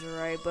always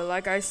right. But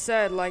like I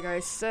said,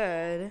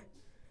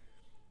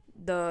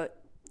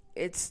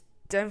 it's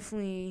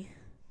definitely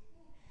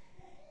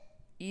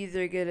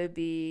either gonna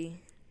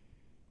be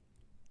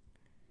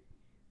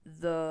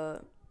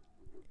the.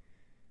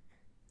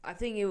 I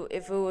think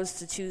if it was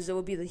to choose, it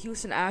would be the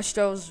Houston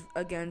Astros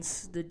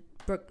against the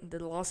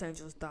Los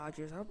Angeles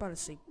Dodgers. I was about to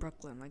say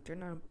Brooklyn, like they're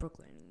not in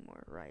Brooklyn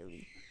anymore,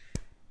 Riley.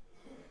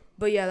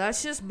 But yeah,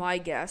 that's just my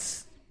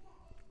guess.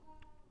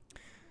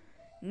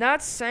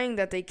 Not saying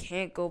that they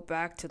can't go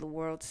back to the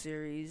World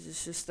Series.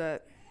 It's just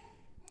that.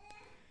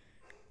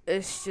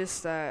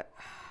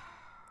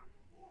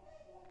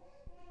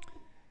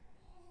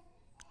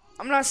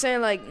 I'm not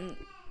saying like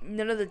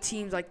none of the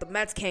teams, like the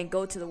Mets, can't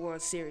go to the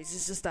World Series.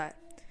 It's just that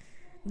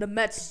the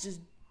Mets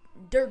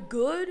they're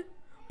good,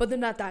 but they're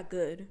not that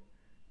good.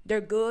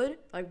 They're good,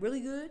 like really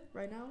good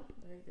right now.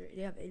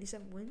 They have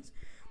 87 wins,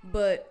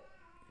 but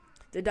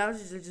the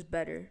Dodgers are just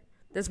better.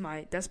 That's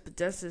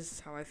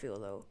just how I feel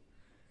though.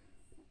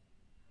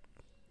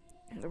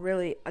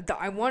 Really,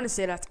 I want to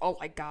say that's all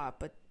I got,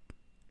 but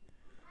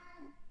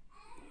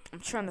I'm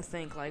trying to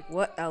think like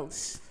what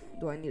else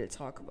do I need to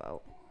talk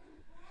about?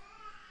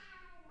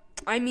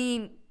 I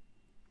mean,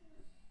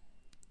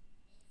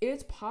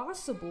 it's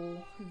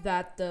possible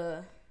that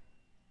the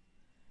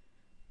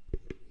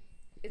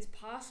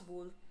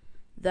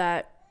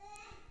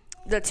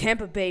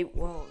Tampa Bay,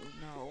 well,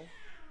 no.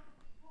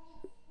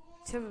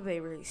 Tampa Bay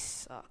really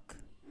suck.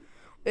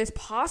 It's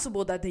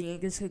possible that the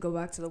Yankees could go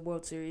back to the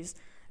World Series.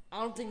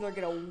 I don't think they're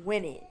going to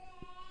win it.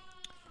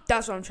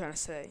 That's what I'm trying to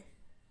say.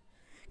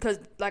 Because,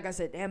 like I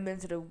said, they haven't been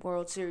to the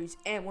World Series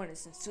and won it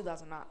since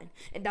 2009.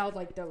 And that was,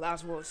 like, their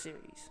last World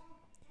Series.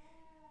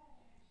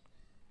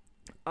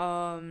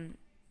 But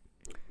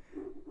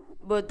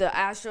the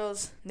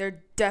Astros,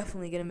 they're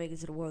definitely going to make it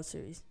to the World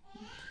Series.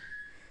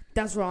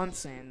 That's what I'm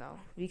saying, though.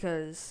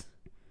 Because,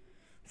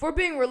 if we're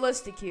being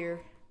realistic here,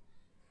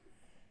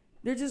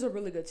 they're just a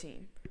really good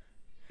team.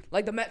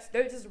 Like the Mets,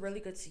 they're just a really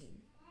good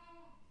team.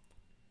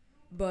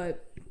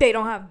 But they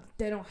don't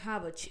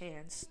have a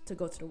chance to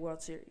go to the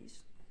World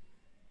Series.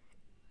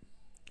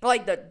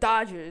 Like the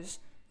Dodgers,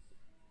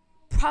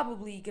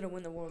 probably going to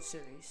win the World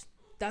Series.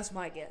 That's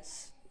my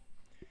guess.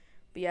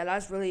 But yeah,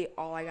 that's really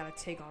all I got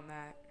to take on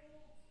that.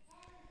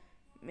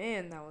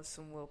 Man, that was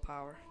some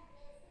willpower.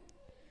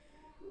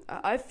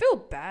 I feel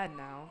bad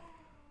now.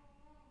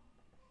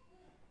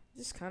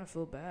 Just kind of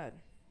feel bad.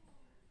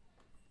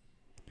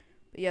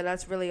 But yeah,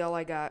 that's really all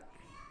I got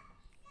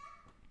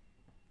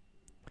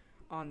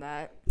on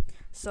that.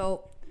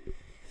 So,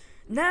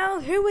 now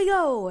here we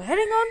go.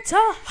 Heading on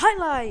to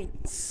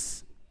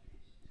highlights.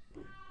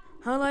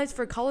 Highlights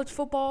for college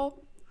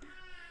football.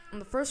 On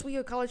the first week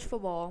of college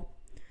football.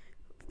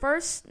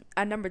 First,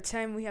 at number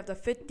 10, we have the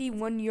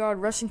 51-yard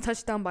rushing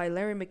touchdown by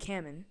Larry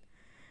McCammon.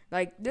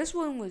 Like, this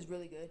one was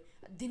really good.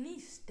 Didn't he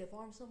stiff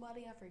arm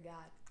somebody? I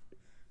forgot.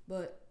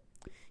 But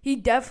he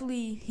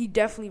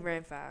definitely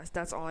ran fast.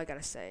 That's all I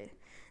gotta say.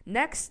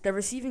 Next, the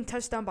receiving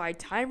touchdown by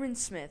Tyron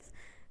Smith.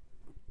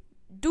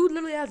 Dude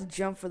literally had to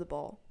jump for the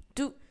ball.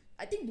 Dude,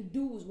 I think the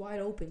dude was wide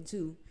open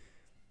too.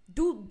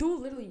 Dude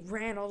literally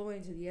ran all the way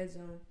into the end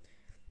zone.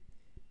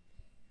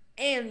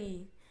 And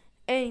he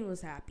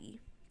was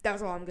happy.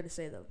 That's all I'm gonna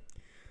say though.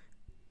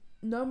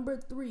 Number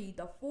 3,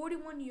 the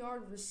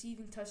 41-yard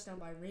receiving touchdown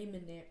by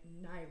Raymond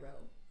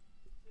Nairo.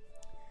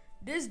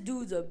 This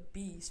dude's a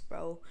beast,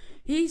 bro.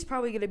 He's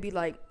probably going to be,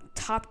 like,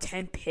 top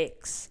 10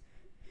 picks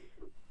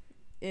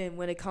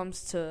when it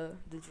comes to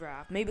the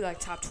draft. Maybe, like,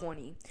 top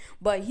 20.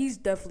 But he's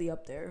definitely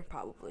up there,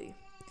 probably.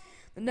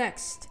 The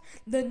next,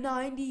 the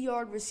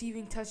 90-yard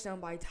receiving touchdown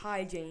by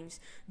Ty James.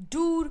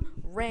 Dude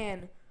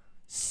ran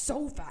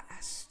so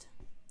fast.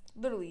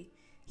 Literally,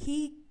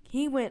 he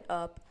went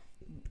up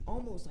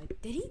almost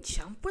like, did he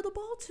jump for the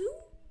ball too?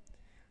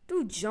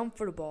 Dude jumped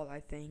for the ball, I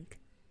think.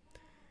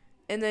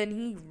 And then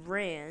he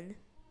ran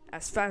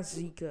as fast as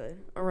he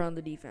could around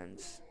the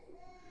defense.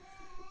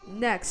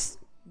 Next,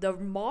 the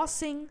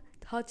mossing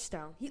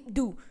touchdown.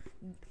 The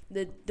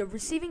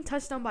receiving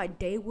touchdown by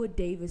Daewood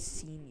Davis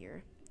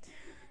Sr.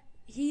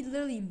 He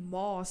literally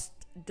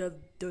mossed the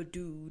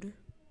dude.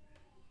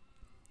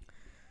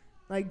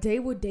 Like,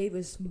 Daewood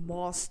Davis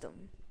mossed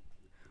him.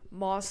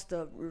 Mossed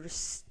the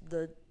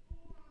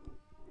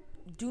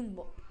dude.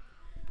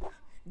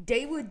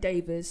 Daewood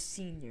Davis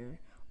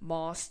Sr.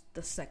 mossed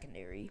the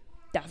secondary.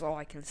 That's all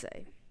I can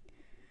say.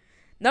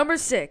 Number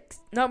 6.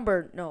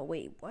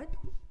 What?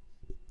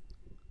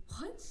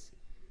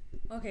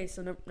 Okay,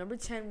 so number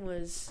 10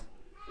 was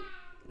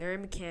Larry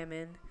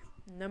McCammon.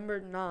 Number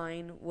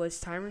 9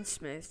 was Tyron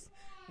Smith.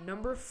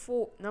 Number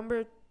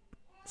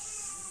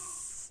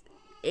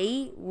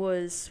 8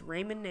 was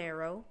Raymond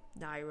Nairo.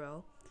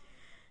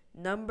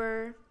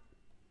 Number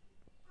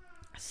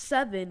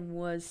 7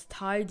 was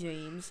Ty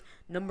James.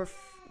 Number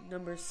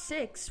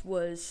 6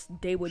 was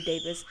Daewood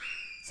Davis.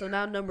 So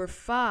now number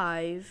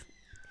 5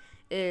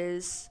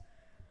 is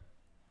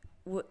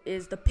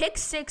is the pick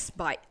six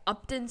by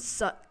Upton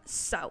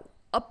South.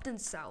 Upton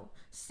South.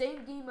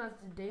 Same game as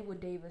the David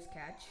Davis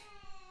catch.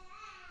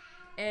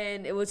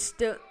 And it was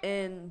still,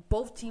 and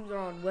both teams are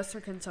on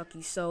Western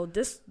Kentucky. So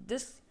this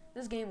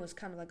game was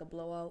kind of like a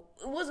blowout.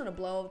 It wasn't a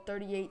blowout.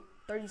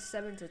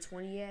 37 to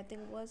 28, I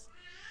think it was.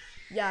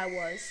 Yeah, it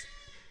was.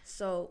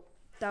 So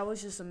that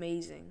was just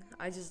amazing.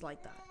 I just like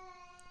that.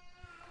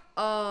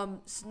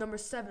 Number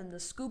 7, the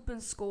Scoop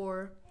and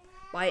Score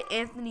by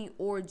Anthony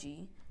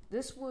Orji.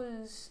 This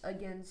was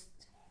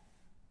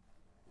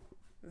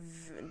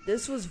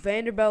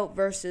Vanderbilt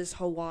versus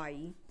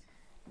Hawaii.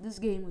 This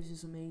game was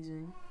just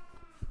amazing.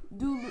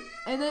 Dude,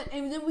 and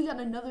then we got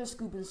another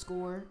Scoop and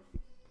Score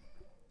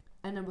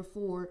at number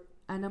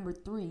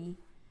 3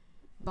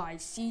 by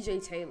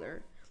CJ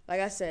Taylor. Like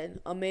I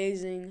said,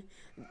 amazing.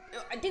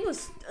 I think it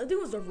was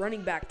the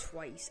running back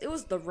twice.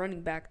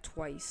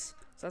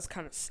 So that's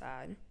kind of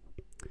sad.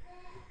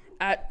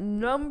 At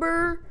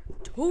number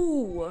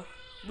 2,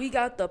 we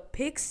got the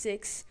pick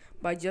 6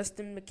 by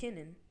Justin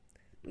McKinnon.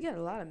 We got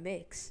a lot of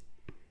mix.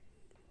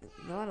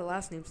 A lot of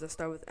last names that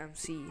start with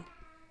MC.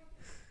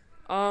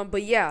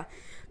 But yeah,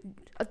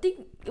 I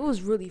think it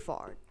was really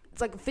far.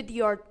 It's like a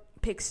 50-yard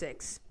pick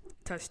 6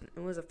 touchdown.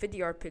 It was a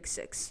 50-yard pick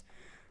 6.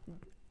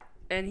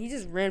 And he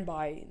just ran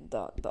by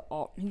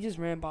he just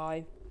ran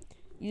by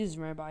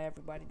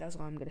everybody. That's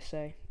all I'm gonna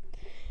say.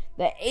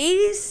 The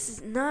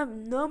 80s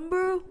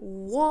number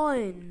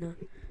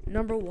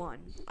one.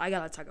 I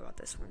gotta talk about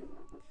this one.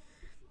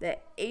 The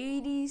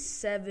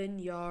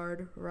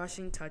 87-yard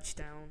rushing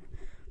touchdown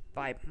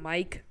by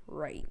Mike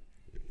Wright.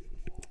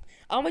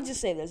 I'm gonna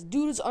just say this: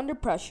 dude is under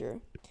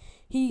pressure.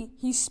 He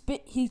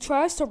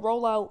tries to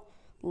roll out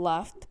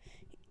left.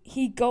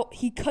 He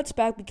cuts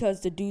back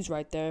because the dude's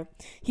right there.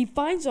 He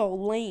finds a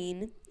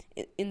lane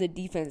in the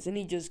defense and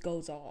he just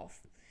goes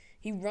off.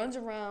 He runs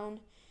around.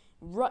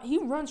 He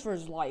runs for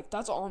his life.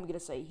 That's all I'm going to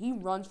say. He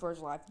runs for his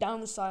life. Down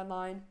the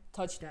sideline,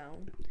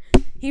 touchdown.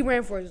 He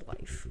ran for his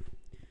life.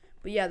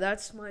 But yeah,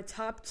 that's my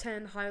top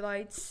 10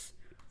 highlights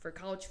for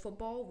college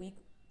football.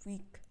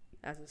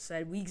 As I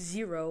said, week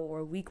 0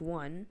 or week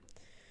 1,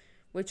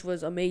 which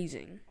was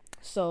amazing.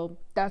 So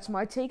that's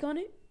my take on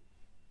it.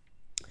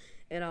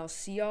 And I'll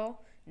see y'all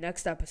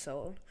next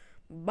episode.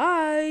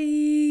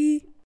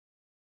 Bye.